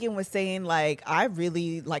when Meghan was saying like, I've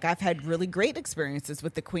had really great experiences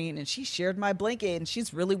with the queen and she shared my blanket and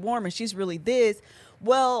she's really warm and she's really this.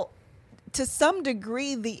 Well, to some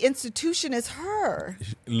degree, the institution is her.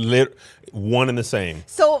 One and the same.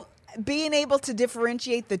 So being able to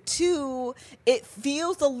differentiate the two, it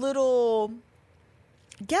feels a little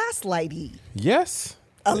gaslighty. Yes.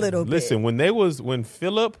 A little bit. Listen, when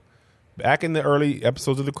Philip, back in the early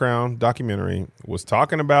episodes of The Crown documentary, was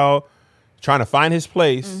talking about trying to find his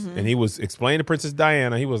place, and he was explaining to Princess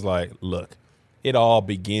Diana, he was like, look, it all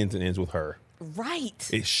begins and ends with her. Right.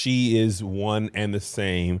 She is one and the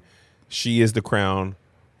same. She is the crown.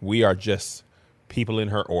 We are just people in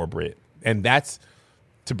her orbit. And that's,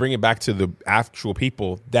 to bring it back to the actual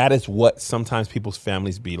people, that is what sometimes people's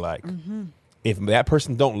families be like. If that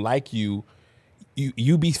person don't like you,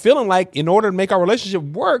 you be feeling like in order to make our relationship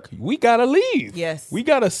work, we got to leave. Yes. We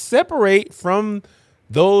got to separate from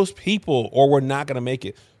those people or we're not going to make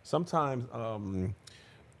it. Sometimes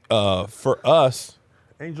for us,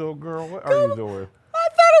 Angel girl, what are you doing? I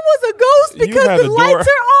thought it was a ghost You because had the the lights door. are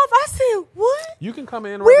off. I said, what? You can come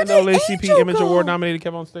in Where right now. did NAACP Angel Image go? Award nominated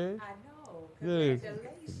Kev on stage. I know. Yeah.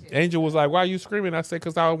 Congratulations. Angel was like, why are you screaming? I said,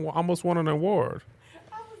 because I almost won an award.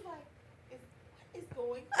 I was like, what is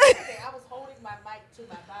going on? I was holding my mic to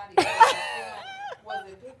my body. So I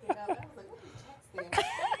wasn't picking up. I was like, what are you texting?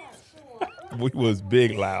 I'm not sure. We was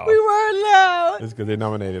big loud. We were loud. It's because they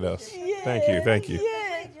nominated us. Thank you. Thank you.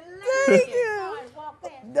 Yeah. Thank you.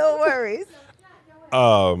 No worries.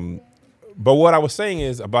 But what I was saying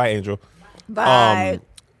is, bye, Angel. Bye.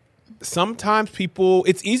 Sometimes people,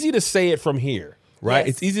 it's easy to say it from here, right?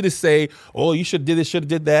 Yes. It's easy to say, oh, you should have did this, should have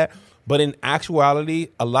did that. But in actuality,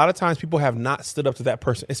 a lot of times people have not stood up to that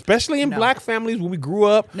person, especially in No. black families when we grew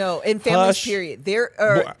up. No, in families, Hush. period. There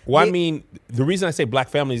are. Well, I mean, the reason I say black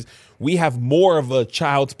families, we have more of a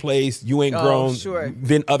child's place, you ain't Oh, grown, sure.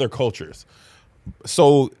 than other cultures.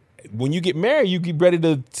 So when you get married, you get ready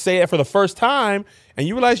to say it for the first time, and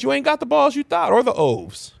you realize you ain't got the balls you thought or the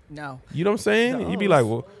O's. No. You know what I'm saying? The You'd be O's. like,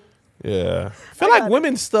 well, yeah. I feel I like got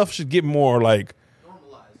women's stuff should get more like,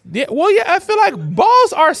 yeah. Well, yeah. I feel like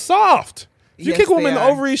balls are soft. If you Yes, kick a woman in they the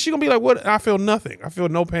are. ovaries, she gonna be like, what? I feel nothing. I feel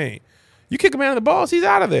no pain. You kick a man in the balls, he's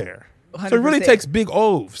out of there. So it really 100%. takes big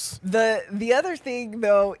O's. The other thing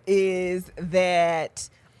though is that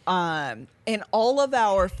in all of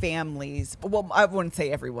our families, well, I wouldn't say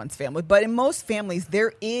everyone's family, but in most families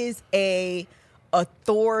there is a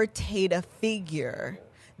authoritative figure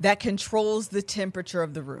that controls the temperature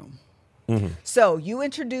of the room. So you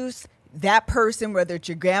introduce that person, whether it's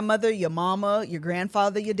your grandmother, your mama, your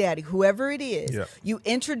grandfather, your daddy, whoever it is, Yeah. you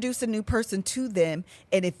introduce a new person to them,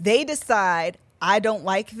 and if they decide I don't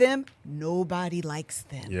like them, nobody likes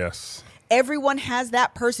them. Yes. Everyone has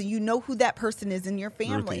that person. You know who that person is in your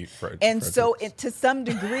family. Fred- and Fredericks. so to some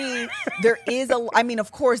degree, there is I mean,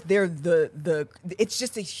 of course, they're it's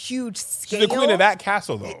just a huge scale. She's the queen of that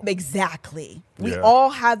castle, though. Exactly. We Yeah. all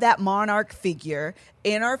have that monarch figure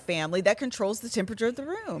in our family that controls the temperature of the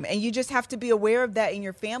room. And you just have to be aware of that in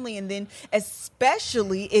your family. And then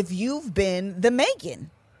especially if you've been the Meghan,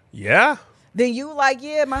 Yeah. then you like,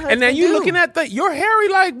 yeah, my husband. And then you do. looking at you're Harry,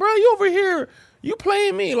 like, bro, you over here, you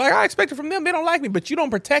playing me. Like, I expect it from them. They don't like me, but you don't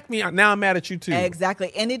protect me. Now I'm mad at you, too.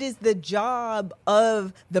 Exactly. And it is the job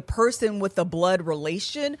of the person with the blood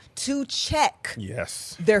relation to check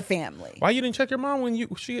Yes. their family. Why you didn't check your mom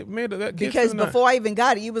when she made that gift Because or not? before I even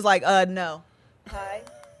got it, you was like, no. Hi?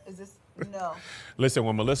 Is this? No. Listen,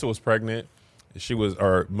 when Melissa was pregnant,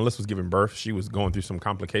 Melissa was giving birth, she was going through some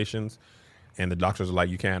complications, and the doctors were like,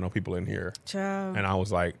 you can't have no people in here. Child. And I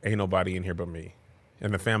was like, ain't nobody in here but me.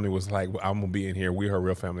 And the family was like, well, I'm going to be in here. We're her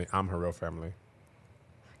real family. I'm her real family.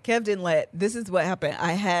 Kev didn't let. This is what happened.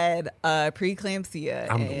 I had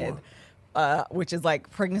preeclampsia, which is like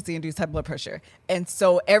pregnancy-induced high blood pressure, and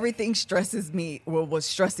so everything stresses me. Was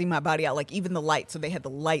stressing my body out. Like even the lights. So they had the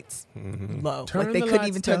lights low. Like they couldn't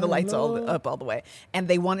even turn the lights up all the way. And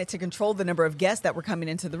they wanted to control the number of guests that were coming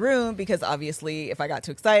into the room because obviously, if I got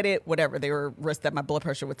too excited, whatever, they were risk that my blood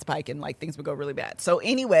pressure would spike and like things would go really bad. So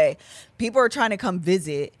anyway, people are trying to come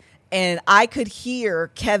visit. And I could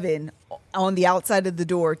hear Kevin on the outside of the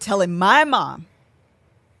door telling my mom,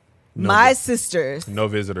 my sisters. No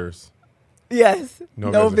visitors. Yes.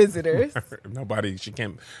 No visitors. Nobody. She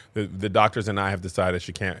can't. The doctors and I have decided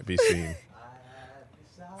she can't be seen.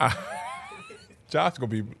 Josh's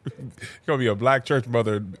gonna be a black church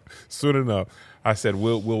mother soon enough. I said,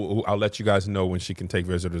 I'll let you guys know when she can take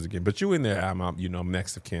visitors again. But you in there, I'm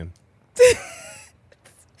next of kin.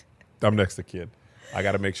 I'm next of kin. I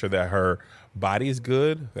got to make sure that her body is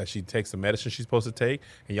good, that she takes the medicine she's supposed to take,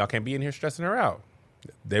 and y'all can't be in here stressing her out.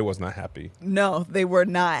 They was not happy. No, they were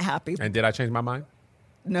not happy. And did I change my mind?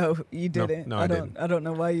 No, you didn't. No, I didn't. I don't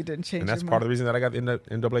know why you didn't change. And that's part of the reason that I got in the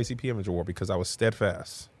NAACP Image Award, because I was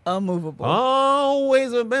steadfast. Unmovable.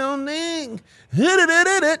 Always abounding.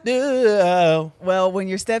 Well, when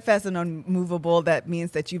you're steadfast and unmovable, that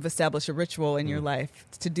means that you've established a ritual in your life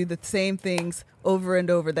to do the same things over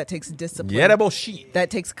and over. That takes discipline. Yeah, that bullshit.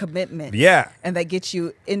 That takes commitment. Yeah. And that gets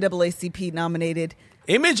you NAACP nominated.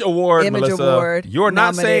 Image Award, Melissa. Award. You're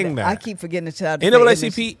not saying that. I keep forgetting to tell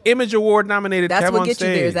NAACP Image Award nominated. That's Kev what on gets stage.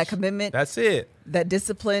 you there is that commitment. That's it. That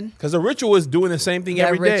discipline. Because the ritual is doing the same thing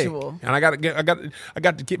every day. Ritual. And I got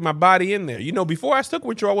to get my body in there. You know, before I took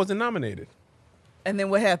ritual, I wasn't nominated. And then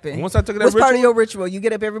what happened? And once I took that What's ritual, part of your ritual? You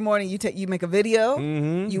get up every morning. You make a video.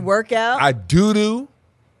 Mm-hmm. You work out. I doo-doo.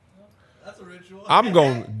 That's a ritual. I'm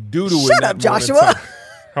going doo-doo. Shut up, Joshua.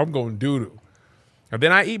 I'm going doo-doo. And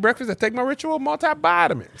then I eat breakfast. I take my ritual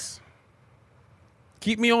multivitamins.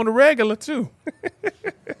 Keep me on the regular, too.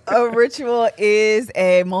 A ritual is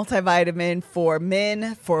a multivitamin for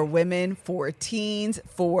men, for women, for teens,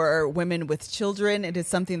 for women with children. It is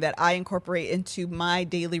something that I incorporate into my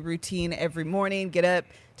daily routine every morning. Get up,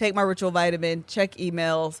 take my ritual vitamin, check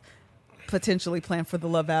emails, potentially plan for the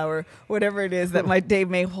love hour, whatever it is that my day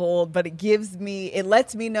may hold. But it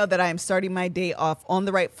lets me know that I am starting my day off on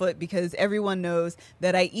the right foot, because everyone knows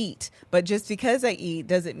that I eat. But just because I eat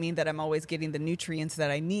doesn't mean that I'm always getting the nutrients that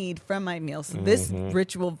I need from my meals. So this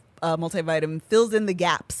ritual multivitamin fills in the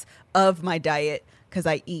gaps of my diet because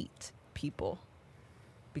I eat, people.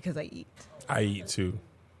 Because I eat. I eat too.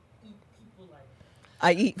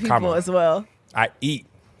 I eat people as well. I eat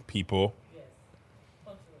people.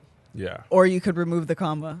 Yeah. Or you could remove the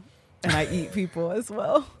comma, and I eat people as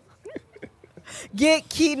well. Get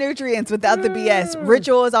key nutrients without the BS.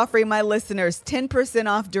 Ritual is offering my listeners 10%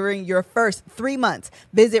 off during your first 3 months.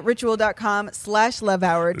 Visit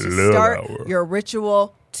ritual.com/lovehour to start your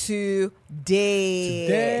ritual today.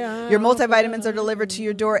 Your multivitamins are delivered to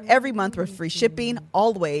your door every month with free shipping,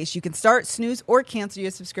 always. You can start, snooze, or cancel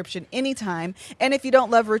your subscription anytime. And if you don't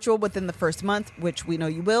love Ritual within the first month, which we know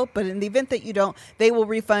you will, but in the event that you don't, they will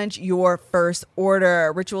refund your first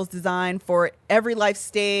order. Ritual is designed for every life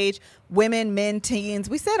stage, women, men, teens.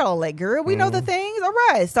 We said all that, girl. We know the things. All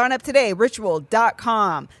right. Sign up today.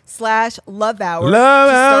 Ritual.com/lovehour to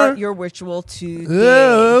start your ritual today.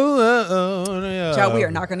 Child, we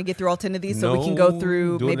are not going to get through all 10 of these, so we can go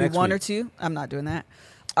through maybe one or two. I'm not doing that.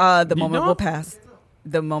 The moment will pass.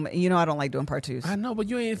 The moment, I don't like doing part twos. I know, but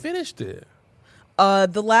you ain't finished it.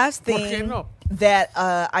 The last thing that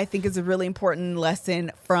I think is a really important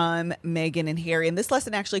lesson from Meghan and Harry, and this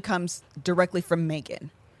lesson actually comes directly from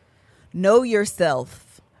Meghan. Know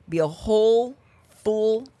yourself. Be a whole,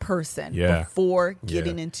 full person before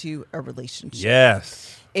getting into a relationship.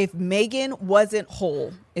 Yes. If Meghan wasn't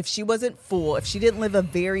whole, if she wasn't full, if she didn't live a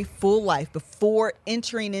very full life before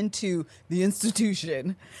entering into the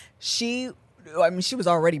institution, she was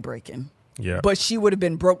already breaking. Yeah. But she would have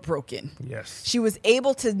been broken. Yes. She was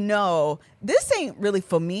able to know this ain't really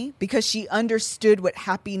for me, because she understood what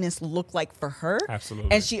happiness looked like for her. Absolutely.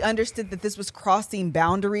 And she understood that this was crossing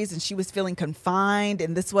boundaries and she was feeling confined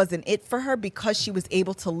and this wasn't it for her, because she was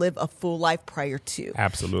able to live a full life prior to.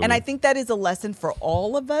 Absolutely. And I think that is a lesson for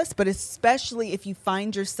all of us, but especially if you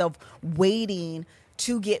find yourself waiting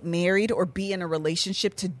to get married or be in a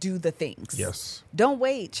relationship to do the things. Yes. Don't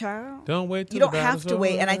wait, child. Don't wait. You don't have to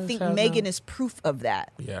wait. And I think Meghan is proof of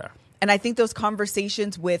that. Yeah. And I think those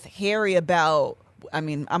conversations with Harry about,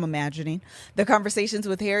 I'm imagining the conversations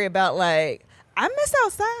with Harry about, like, I miss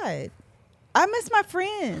outside. I miss my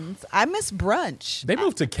friends. I miss brunch. They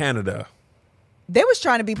moved to Canada. They was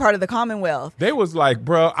trying to be part of the Commonwealth. They was like,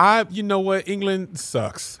 bro, you know what? England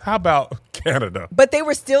sucks. How about Canada? But they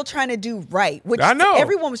were still trying to do right, which I know.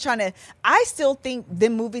 everyone was trying to. I still think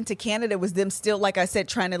them moving to Canada was them still, like I said,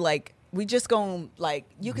 trying to like, we just gonna like,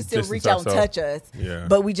 you can still Distance reach out and ourselves. touch us, Yeah.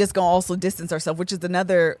 but we just gonna also distance ourselves, which is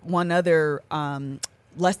one other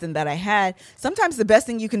lesson that I had. Sometimes the best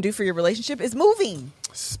thing you can do for your relationship is moving.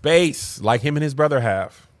 Space, like him and his brother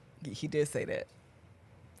have. He did say that.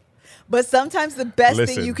 But sometimes the best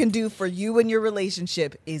Listen. thing you can do for you and your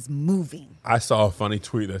relationship is moving. I saw a funny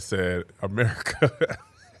tweet that said,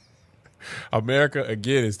 America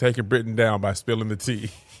again is taking Britain down by spilling the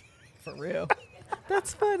tea. For real.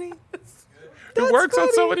 That's funny. It works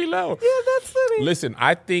on so many levels. Yeah, that's funny. Listen,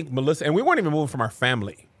 I think Melissa, and we weren't even moving from our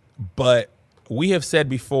family, but we have said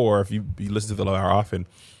before, if you listen to the Hour often,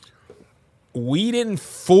 we didn't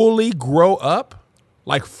fully grow up,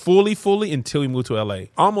 like fully, until we moved to LA.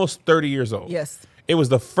 Almost 30 years old. Yes. It was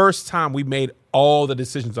the first time we made all the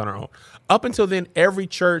decisions on our own. Up until then, every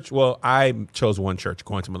church, well, I chose one church,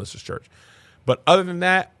 going to Melissa's church. But other than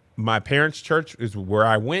that, my parents' church is where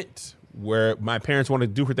I went. Where my parents wanted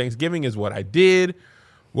to do for Thanksgiving is what I did.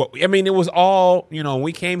 It was all, when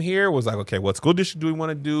we came here, it was like, okay, what school district do we want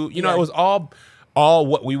to do? It was all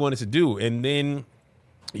what we wanted to do. And then,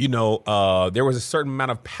 there was a certain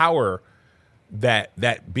amount of power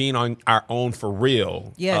that being on our own for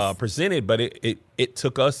real presented, but it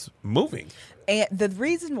took us moving. And the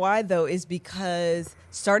reason why, though, is because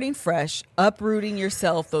starting fresh, uprooting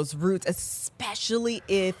yourself, those roots, especially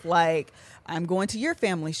if, like, I'm going to your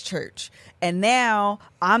family's church, and now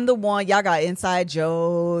I'm the one, y'all got inside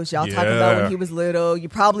jokes, y'all talking about when he was little. You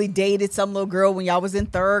probably dated some little girl when y'all was in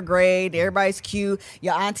 3rd grade. Everybody's cute.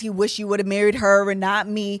 Your auntie wish you would have married her and not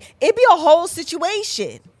me. It'd be a whole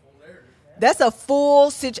situation. That's a full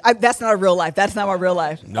situation. That's not a real life. That's not my real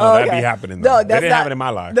life. No, that'd be happening, though. No, That that's didn't not happen in my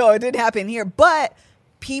life. No, it didn't happen here. But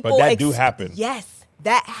people. But that do happen. Yes,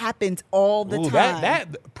 that happens all the time.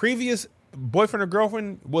 That previous boyfriend or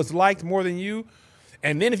girlfriend was liked more than you.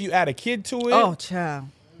 And then if you add a kid to it. Oh, child.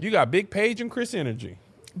 You got Big Paige and Chris energy.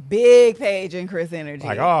 Big Paige and Chris energy.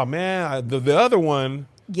 Like, oh, man, the other one.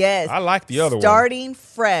 Yes. I like the other one. Starting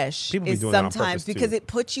fresh People be is doing that on sometimes purpose, because too. it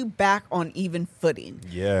puts you back on even footing.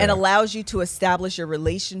 Yeah. And allows you to establish your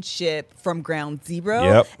relationship from ground zero.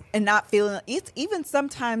 Yep. And not feeling, it's even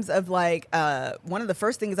sometimes of like, one of the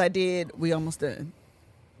first things I did, we almost done.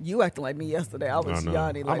 You acting like me yesterday. I was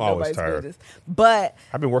yawning like I'm always nobody's tired. business. But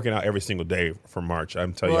I've been working out every single day for March.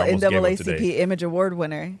 I'm telling you, I almost gave up NAACP today. Image Award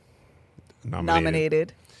winner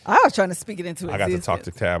nominated. I was trying to speak it into I got to existence. talk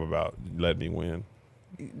to Tab about letting me win.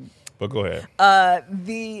 But go ahead.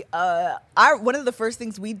 One of the first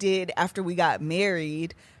things we did after we got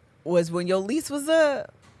married was when your lease was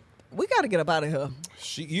up. We got to get up out of here.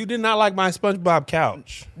 You did not like my SpongeBob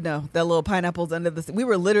couch. No, that little pineapples under the sea. We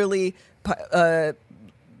were literally,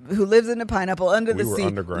 who lives in the pineapple under the We were sea.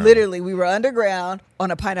 underground. Literally, we were underground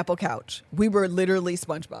on a pineapple couch. We were literally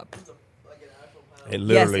SpongeBob. It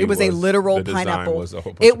literally Yes, it was a literal the design pineapple. was a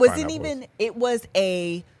whole bunch It of wasn't pineapples. even. It was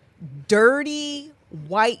a dirty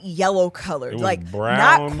white yellow color, It was like brown.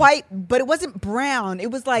 not quite, but it wasn't brown. It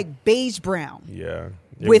was like beige brown Yeah.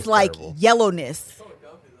 It with was like terrible. yellowness.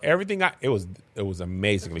 Everything it was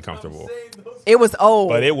amazingly comfortable. It was old,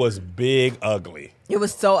 But it was big ugly. it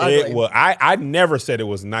was so ugly. It was I never said it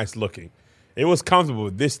was nice looking. It was comfortable.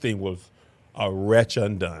 This thing was a wretch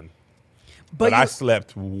undone. But I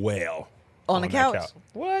slept well on the that couch.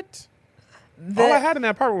 What? All I had in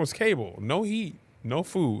that apartment was cable. No heat, no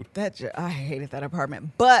food. I hated that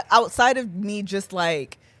apartment. But outside of me just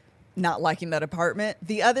like not liking that apartment,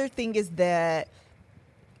 the other thing is that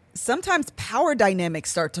sometimes power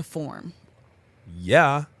dynamics start to form.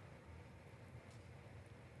 Yeah.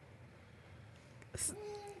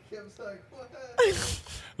 Kim's like, what?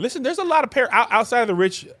 Listen, there's a lot of outside of the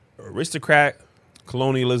rich aristocrat,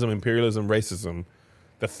 colonialism, imperialism, racism.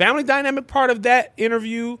 The family dynamic part of that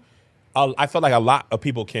interview, I felt like a lot of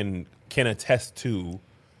people can attest to.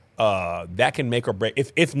 That can make or break.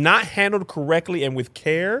 If not handled correctly and with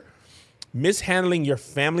care, mishandling your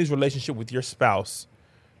family's relationship with your spouse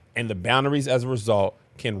and the boundaries as a result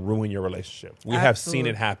can ruin your relationship. We have seen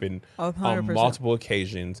it happen 100%. on multiple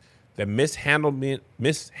occasions. The mishandling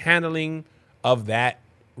of that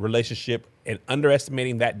relationship and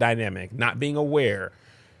underestimating that dynamic, not being aware,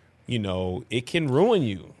 it can ruin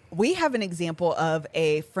you. We have an example of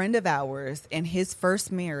a friend of ours in his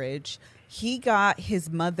first marriage. He got his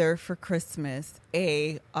mother for Christmas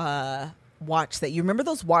a watch set. You remember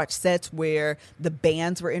those watch sets where the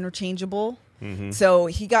bands were interchangeable? Mm-hmm. So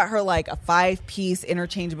he got her like a 5-piece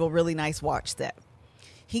interchangeable, really nice watch set.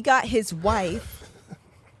 He got his wife,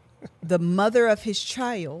 the mother of his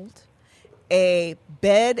child, a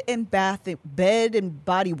Bed and Body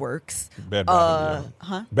Works. Bath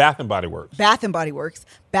and Body Works. Bath and Body Works.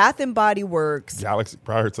 Bath and Body Works. Galaxy,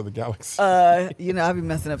 prior to the Galaxy. I'll be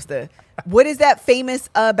messing up stuff. What is that famous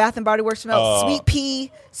Bath and Body Works smell? Sweet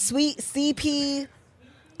pea, sweet CP.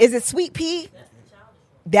 Is it sweet pea?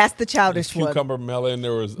 That's the childish one. Cucumber melon.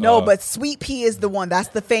 There was but sweet pea is the one. That's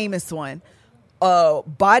the famous one.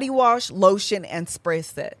 Body wash, lotion, and spray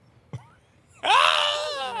set.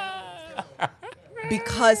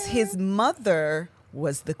 Because his mother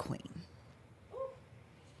was the queen.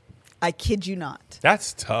 I kid you not.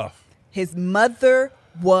 That's tough. His mother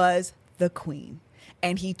was the queen.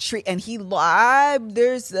 And there's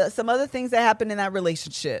some other things that happened in that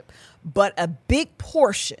relationship, but a big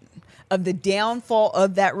portion of the downfall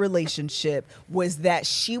of that relationship was that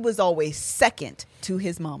she was always second to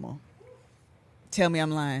his mama. Tell me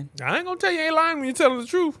I'm lying. I ain't gonna tell you ain't lying when you're telling the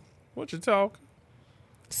truth. What you talk?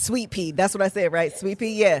 Sweet pea. That's what I said, right? Sweet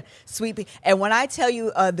pea. Yeah. Sweet pea. And when I tell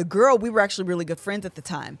you the girl, we were actually really good friends at the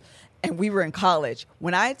time and we were in college.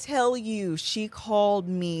 When I tell you she called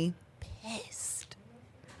me pissed.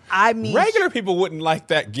 I mean, regular people wouldn't like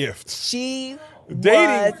that gift. She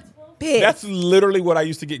Dating, was pissed. That's literally what I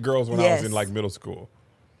used to get girls when I was in like middle school.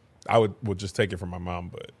 I would just take it from my mom,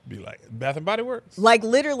 but be like, Bath and Body Works. Like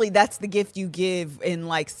literally, that's the gift you give in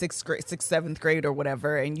like sixth, 7th grade or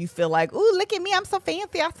whatever, and you feel like, ooh, look at me, I'm so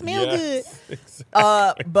fancy, I smell good.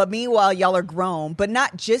 Exactly. But meanwhile, y'all are grown. But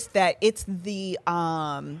not just that. It's the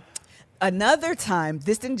another time.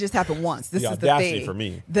 This didn't just happen once. This is the thing for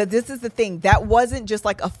me. This is the thing. That wasn't just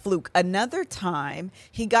like a fluke. Another time,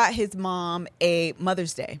 he got his mom a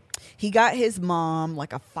Mother's Day. He got his mom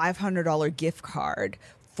like a $500 gift card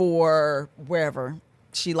for wherever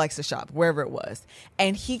she likes to shop, wherever it was.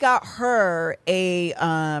 And he got her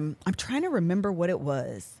I'm trying to remember what it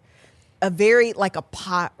was. A very, like a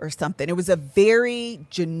pot or something. It was a very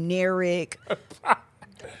generic,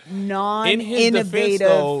 non-innovative. In his defense,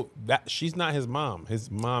 though, she's not his mom. His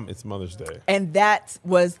mom, it's Mother's Day. And that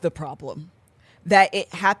was the problem. That it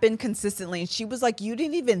happened consistently. And she was like, you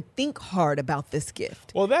didn't even think hard about this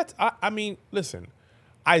gift. Well, I mean, listen.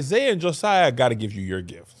 Isaiah and Josiah got to give you your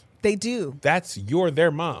gift. They do. You're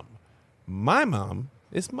their mom. My mom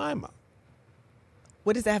is my mom.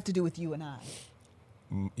 What does that have to do with you and I?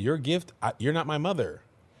 Your gift, you're not my mother.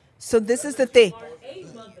 So this is the thing.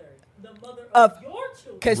 The mother of your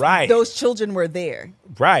children. Because those children were there.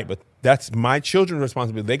 Right, but that's my children's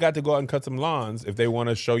responsibility. They got to go out and cut some lawns if they want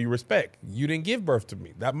to show you respect. You didn't give birth to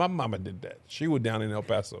me. My mama did that. She was down in El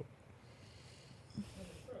Paso.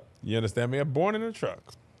 You understand me? I'm born in a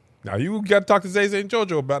truck. Now, you got to talk to Zay and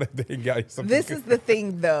JoJo about it. They got you something. This is the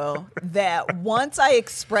thing, though, that once I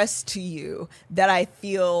express to you that I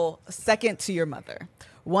feel second to your mother,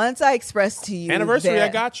 once I express to you anniversary, I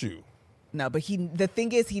got you. No, but the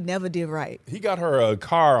thing is, he never did right. He got her a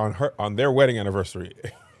car on their wedding anniversary.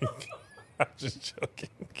 I'm just joking.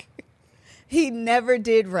 He never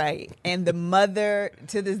did right. And the mother,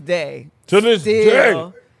 to this day,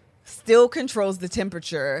 still controls the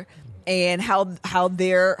temperature and how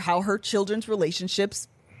her children's relationships,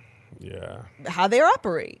 how they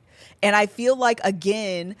operate. And I feel like,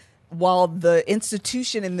 again, while the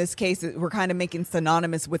institution in this case, we're kind of making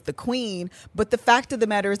synonymous with the queen, but the fact of the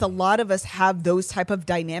matter is a lot of us have those type of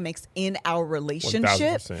dynamics in our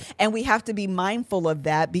relationship. 1000%. And we have to be mindful of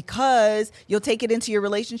that, because you'll take it into your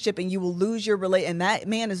relationship and you will lose your and that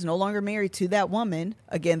man is no longer married to that woman.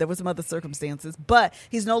 Again, there was some other circumstances, but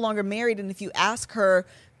he's no longer married. And if you ask her,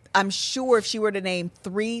 I'm sure if she were to name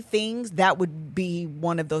 3 things, that would be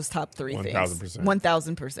one of those top 3 things. 1000%.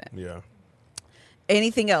 1000%. Yeah.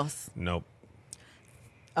 Anything else? Nope.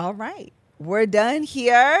 All right. We're done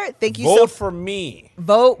here. Thank you. Vote for me.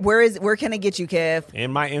 Vote. Where can I get you, Kev? In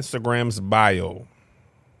my Instagram's bio.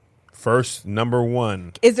 First, number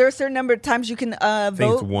 1. Is there a certain number of times you can vote? I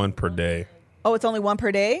think it's 1 per day. Oh, it's only 1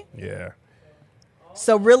 per day? Yeah.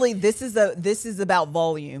 So really, this is about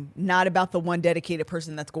volume, not about the one dedicated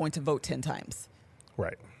person that's going to vote 10 times.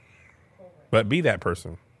 Right. But be that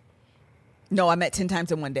person. No, I meant 10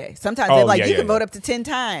 times in one day. Sometimes they're like, you can vote up to 10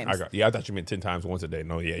 times. I thought you meant 10 times once a day.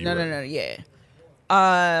 No, yeah. No, yeah.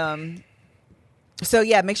 So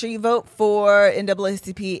yeah, make sure you vote for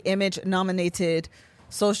NAACP Image nominated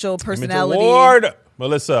social personality Image Award,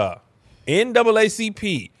 Melissa.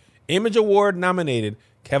 NAACP Image Award nominated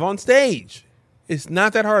Kev on Stage. It's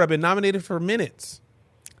not that hard. I've been nominated for minutes.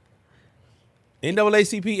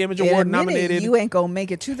 NAACP Image Award nominated. You ain't gonna make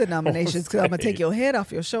it to the nominations because I'm gonna take your head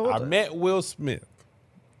off your shoulder. I met Will Smith.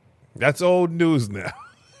 That's old news now.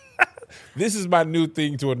 This is my new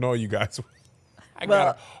thing to annoy you guys. I Well-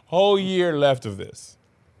 got a whole year left of this.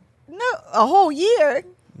 No, a whole year.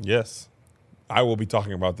 Yes. I will be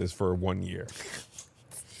talking about this for 1 year.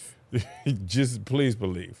 Just please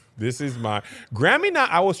believe. This is my Grammy.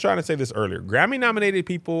 I was trying to say this earlier. Grammy nominated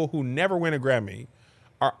people who never win a Grammy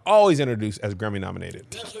are always introduced as Grammy nominated.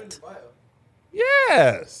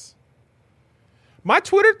 Yes. My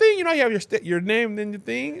Twitter thing, you know, you have your name and your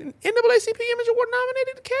thing. NAACP Image Award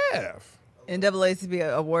nominated Kev.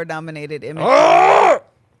 NAACP award nominated image. Ah!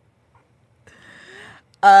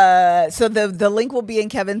 So the link will be in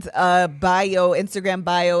Kevin's bio, Instagram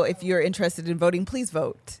bio. If you're interested in voting, please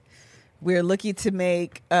vote. We're looking to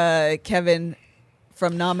make Kevin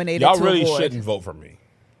from nominated Y'all to really award. shouldn't vote for me.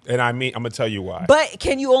 And I mean, I'm going to tell you why. But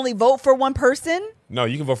can you only vote for one person? No,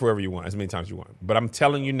 you can vote for whoever you want, as many times as you want. But I'm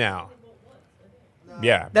telling you now.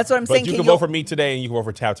 Yeah. That's what I'm saying. But you Can can you- vote for me today and you can vote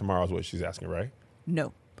for Tab tomorrow is what she's asking, right?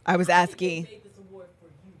 No. I was asking. Made this award for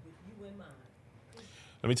you with you in mind.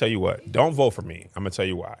 Let me tell you what. Don't vote for me. I'm going to tell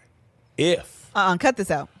you why. If, Cut this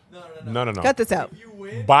out. no. Cut this out. You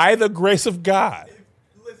win. By the grace of God,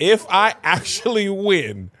 if I actually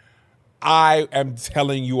win, I am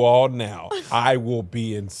telling you all now, I will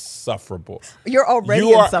be insufferable. You're already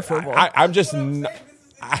You are- insufferable. I'm just...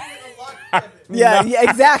 yeah,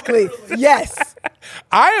 exactly. Yes.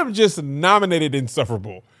 I am just nominated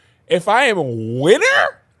insufferable. If I am a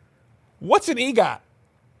winner, what's an EGOT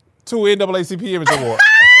to an NAACP Image Award?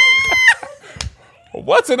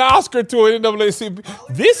 What's an Oscar to an NAACP?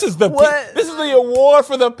 This is the What? this is the award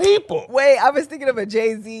for the people. Wait, I was thinking of a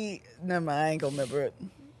Jay-Z. Never mind, I ain't gonna remember it.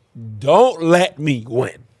 Don't let me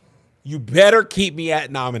win. You better keep me at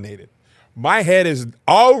nominated. My head is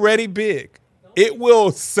already big. It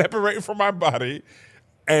will separate from my body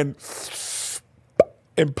and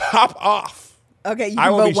pop off. Okay, you I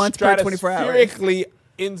can will vote be once per 24 hours. strategically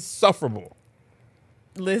insufferable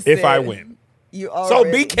Listen, if I win. You So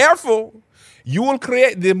already. be careful. You will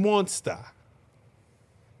create the monster.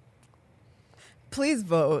 Please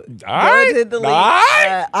vote. All right. Go to the link. All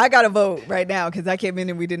right. I gotta vote right now because I came in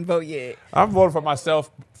and we didn't vote yet. I'm voting for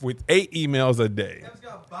myself with 8 emails a day. Kev's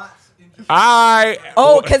got bots in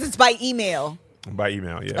Oh, because it's by email. by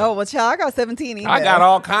email, yeah. Oh well, child, I got 17 emails. I got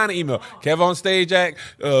all kind of email. Kev on stage at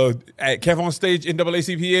Kev on stage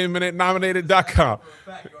NAACP nominated.com.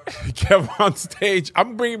 Kev on stage.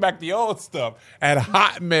 I'm bringing back the old stuff at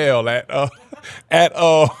Hotmail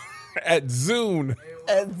at Zune.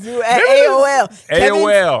 at AOL.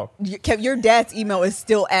 AOL. Your dad's email is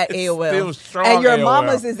still at AOL. still strong and your AOL.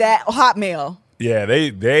 mama's is at Hotmail. Yeah,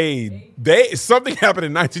 they something happened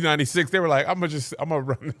in 1996. They were like, I'm gonna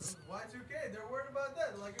run this. Y2K, they're worried about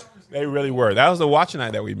that. They're like, oh, I'm just They really were. That was the watch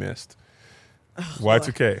night that we missed.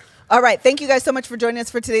 Y2K. All right, thank you guys so much for joining us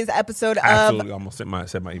for today's episode of. Absolutely, almost sent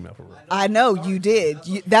my email for real. I know you did.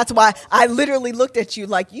 That's why I literally looked at you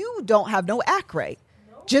like you don't have no act right.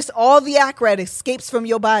 Just all the act right escapes from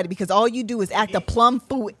your body because all you do is act a plum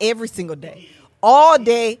fool every single day, all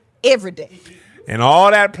day, every day. And all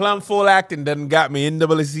that plum full acting done got me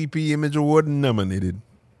NAACP Image Award nominated.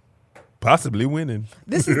 Possibly winning.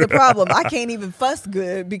 This is the problem. I can't even fuss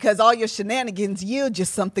good because all your shenanigans yield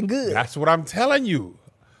just something good. That's what I'm telling you.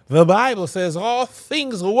 The Bible says all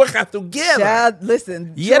things work out together. Child,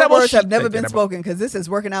 listen, Yeah, your that words was have shit. never Thank you, been that spoken because this is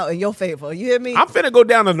working out in your favor. You hear me? I'm finna go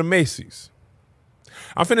down to the Macy's.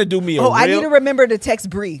 I'm finna do me a I need to reel. remember to text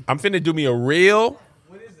Bree. I'm finna do me a reel.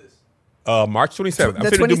 When is this? March 27th. I'm The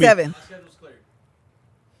finna do me- 27. Schedule's cleared.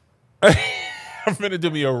 I'm finna do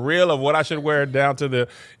me a reel of what I should wear down to the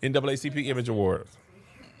NAACP Image Award.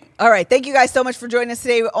 All right. Thank you guys so much for joining us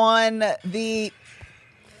today on the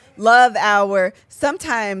Love Hour.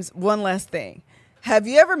 Sometimes, one last thing. Have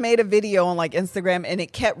you ever made a video on like Instagram and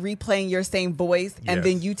it kept replaying your same voice and Yes.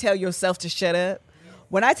 then you tell yourself to shut up?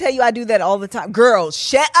 When I tell you I do that all the time, girls,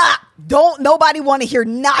 shut up. Don't nobody want to hear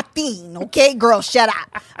nothing. Okay, girl, shut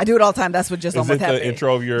up. I do it all the time. That's what just Is almost it the happened.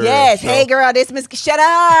 intro of your Yes. show? Hey, girl, this Miss. Shut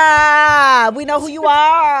up. We know who you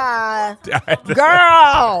are.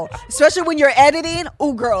 Girl, especially when you're editing.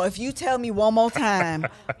 Oh, girl, if you tell me one more time,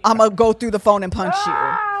 I'm going to go through the phone and punch you.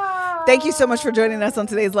 Thank you so much for joining us on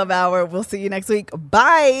today's Love Hour. We'll see you next week.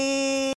 Bye.